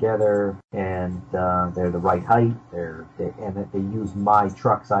everything together, and they're the right height. They use my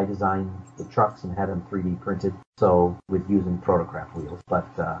trucks. I designed the trucks and had them 3D printed, so with using Protocraft wheels.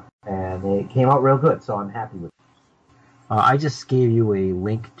 And it came out real good, so I'm happy with it. I just gave you a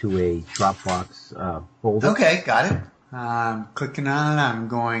link to a Dropbox folder. Okay, got it. I'm clicking on it. I'm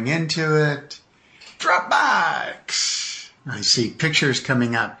going into it. Dropbox. I see pictures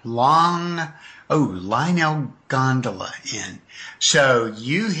coming up. Lionel Gondola Inn. So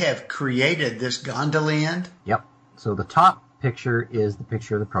you have created this gondola end? Yep. So the top picture is the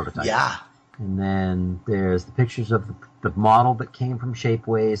picture of the prototype. Yeah. And then there's the pictures of the model that came from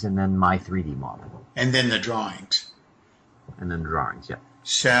Shapeways, and then my 3D model. And then the drawings. And then drawings, yeah.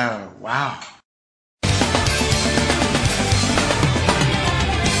 So, wow.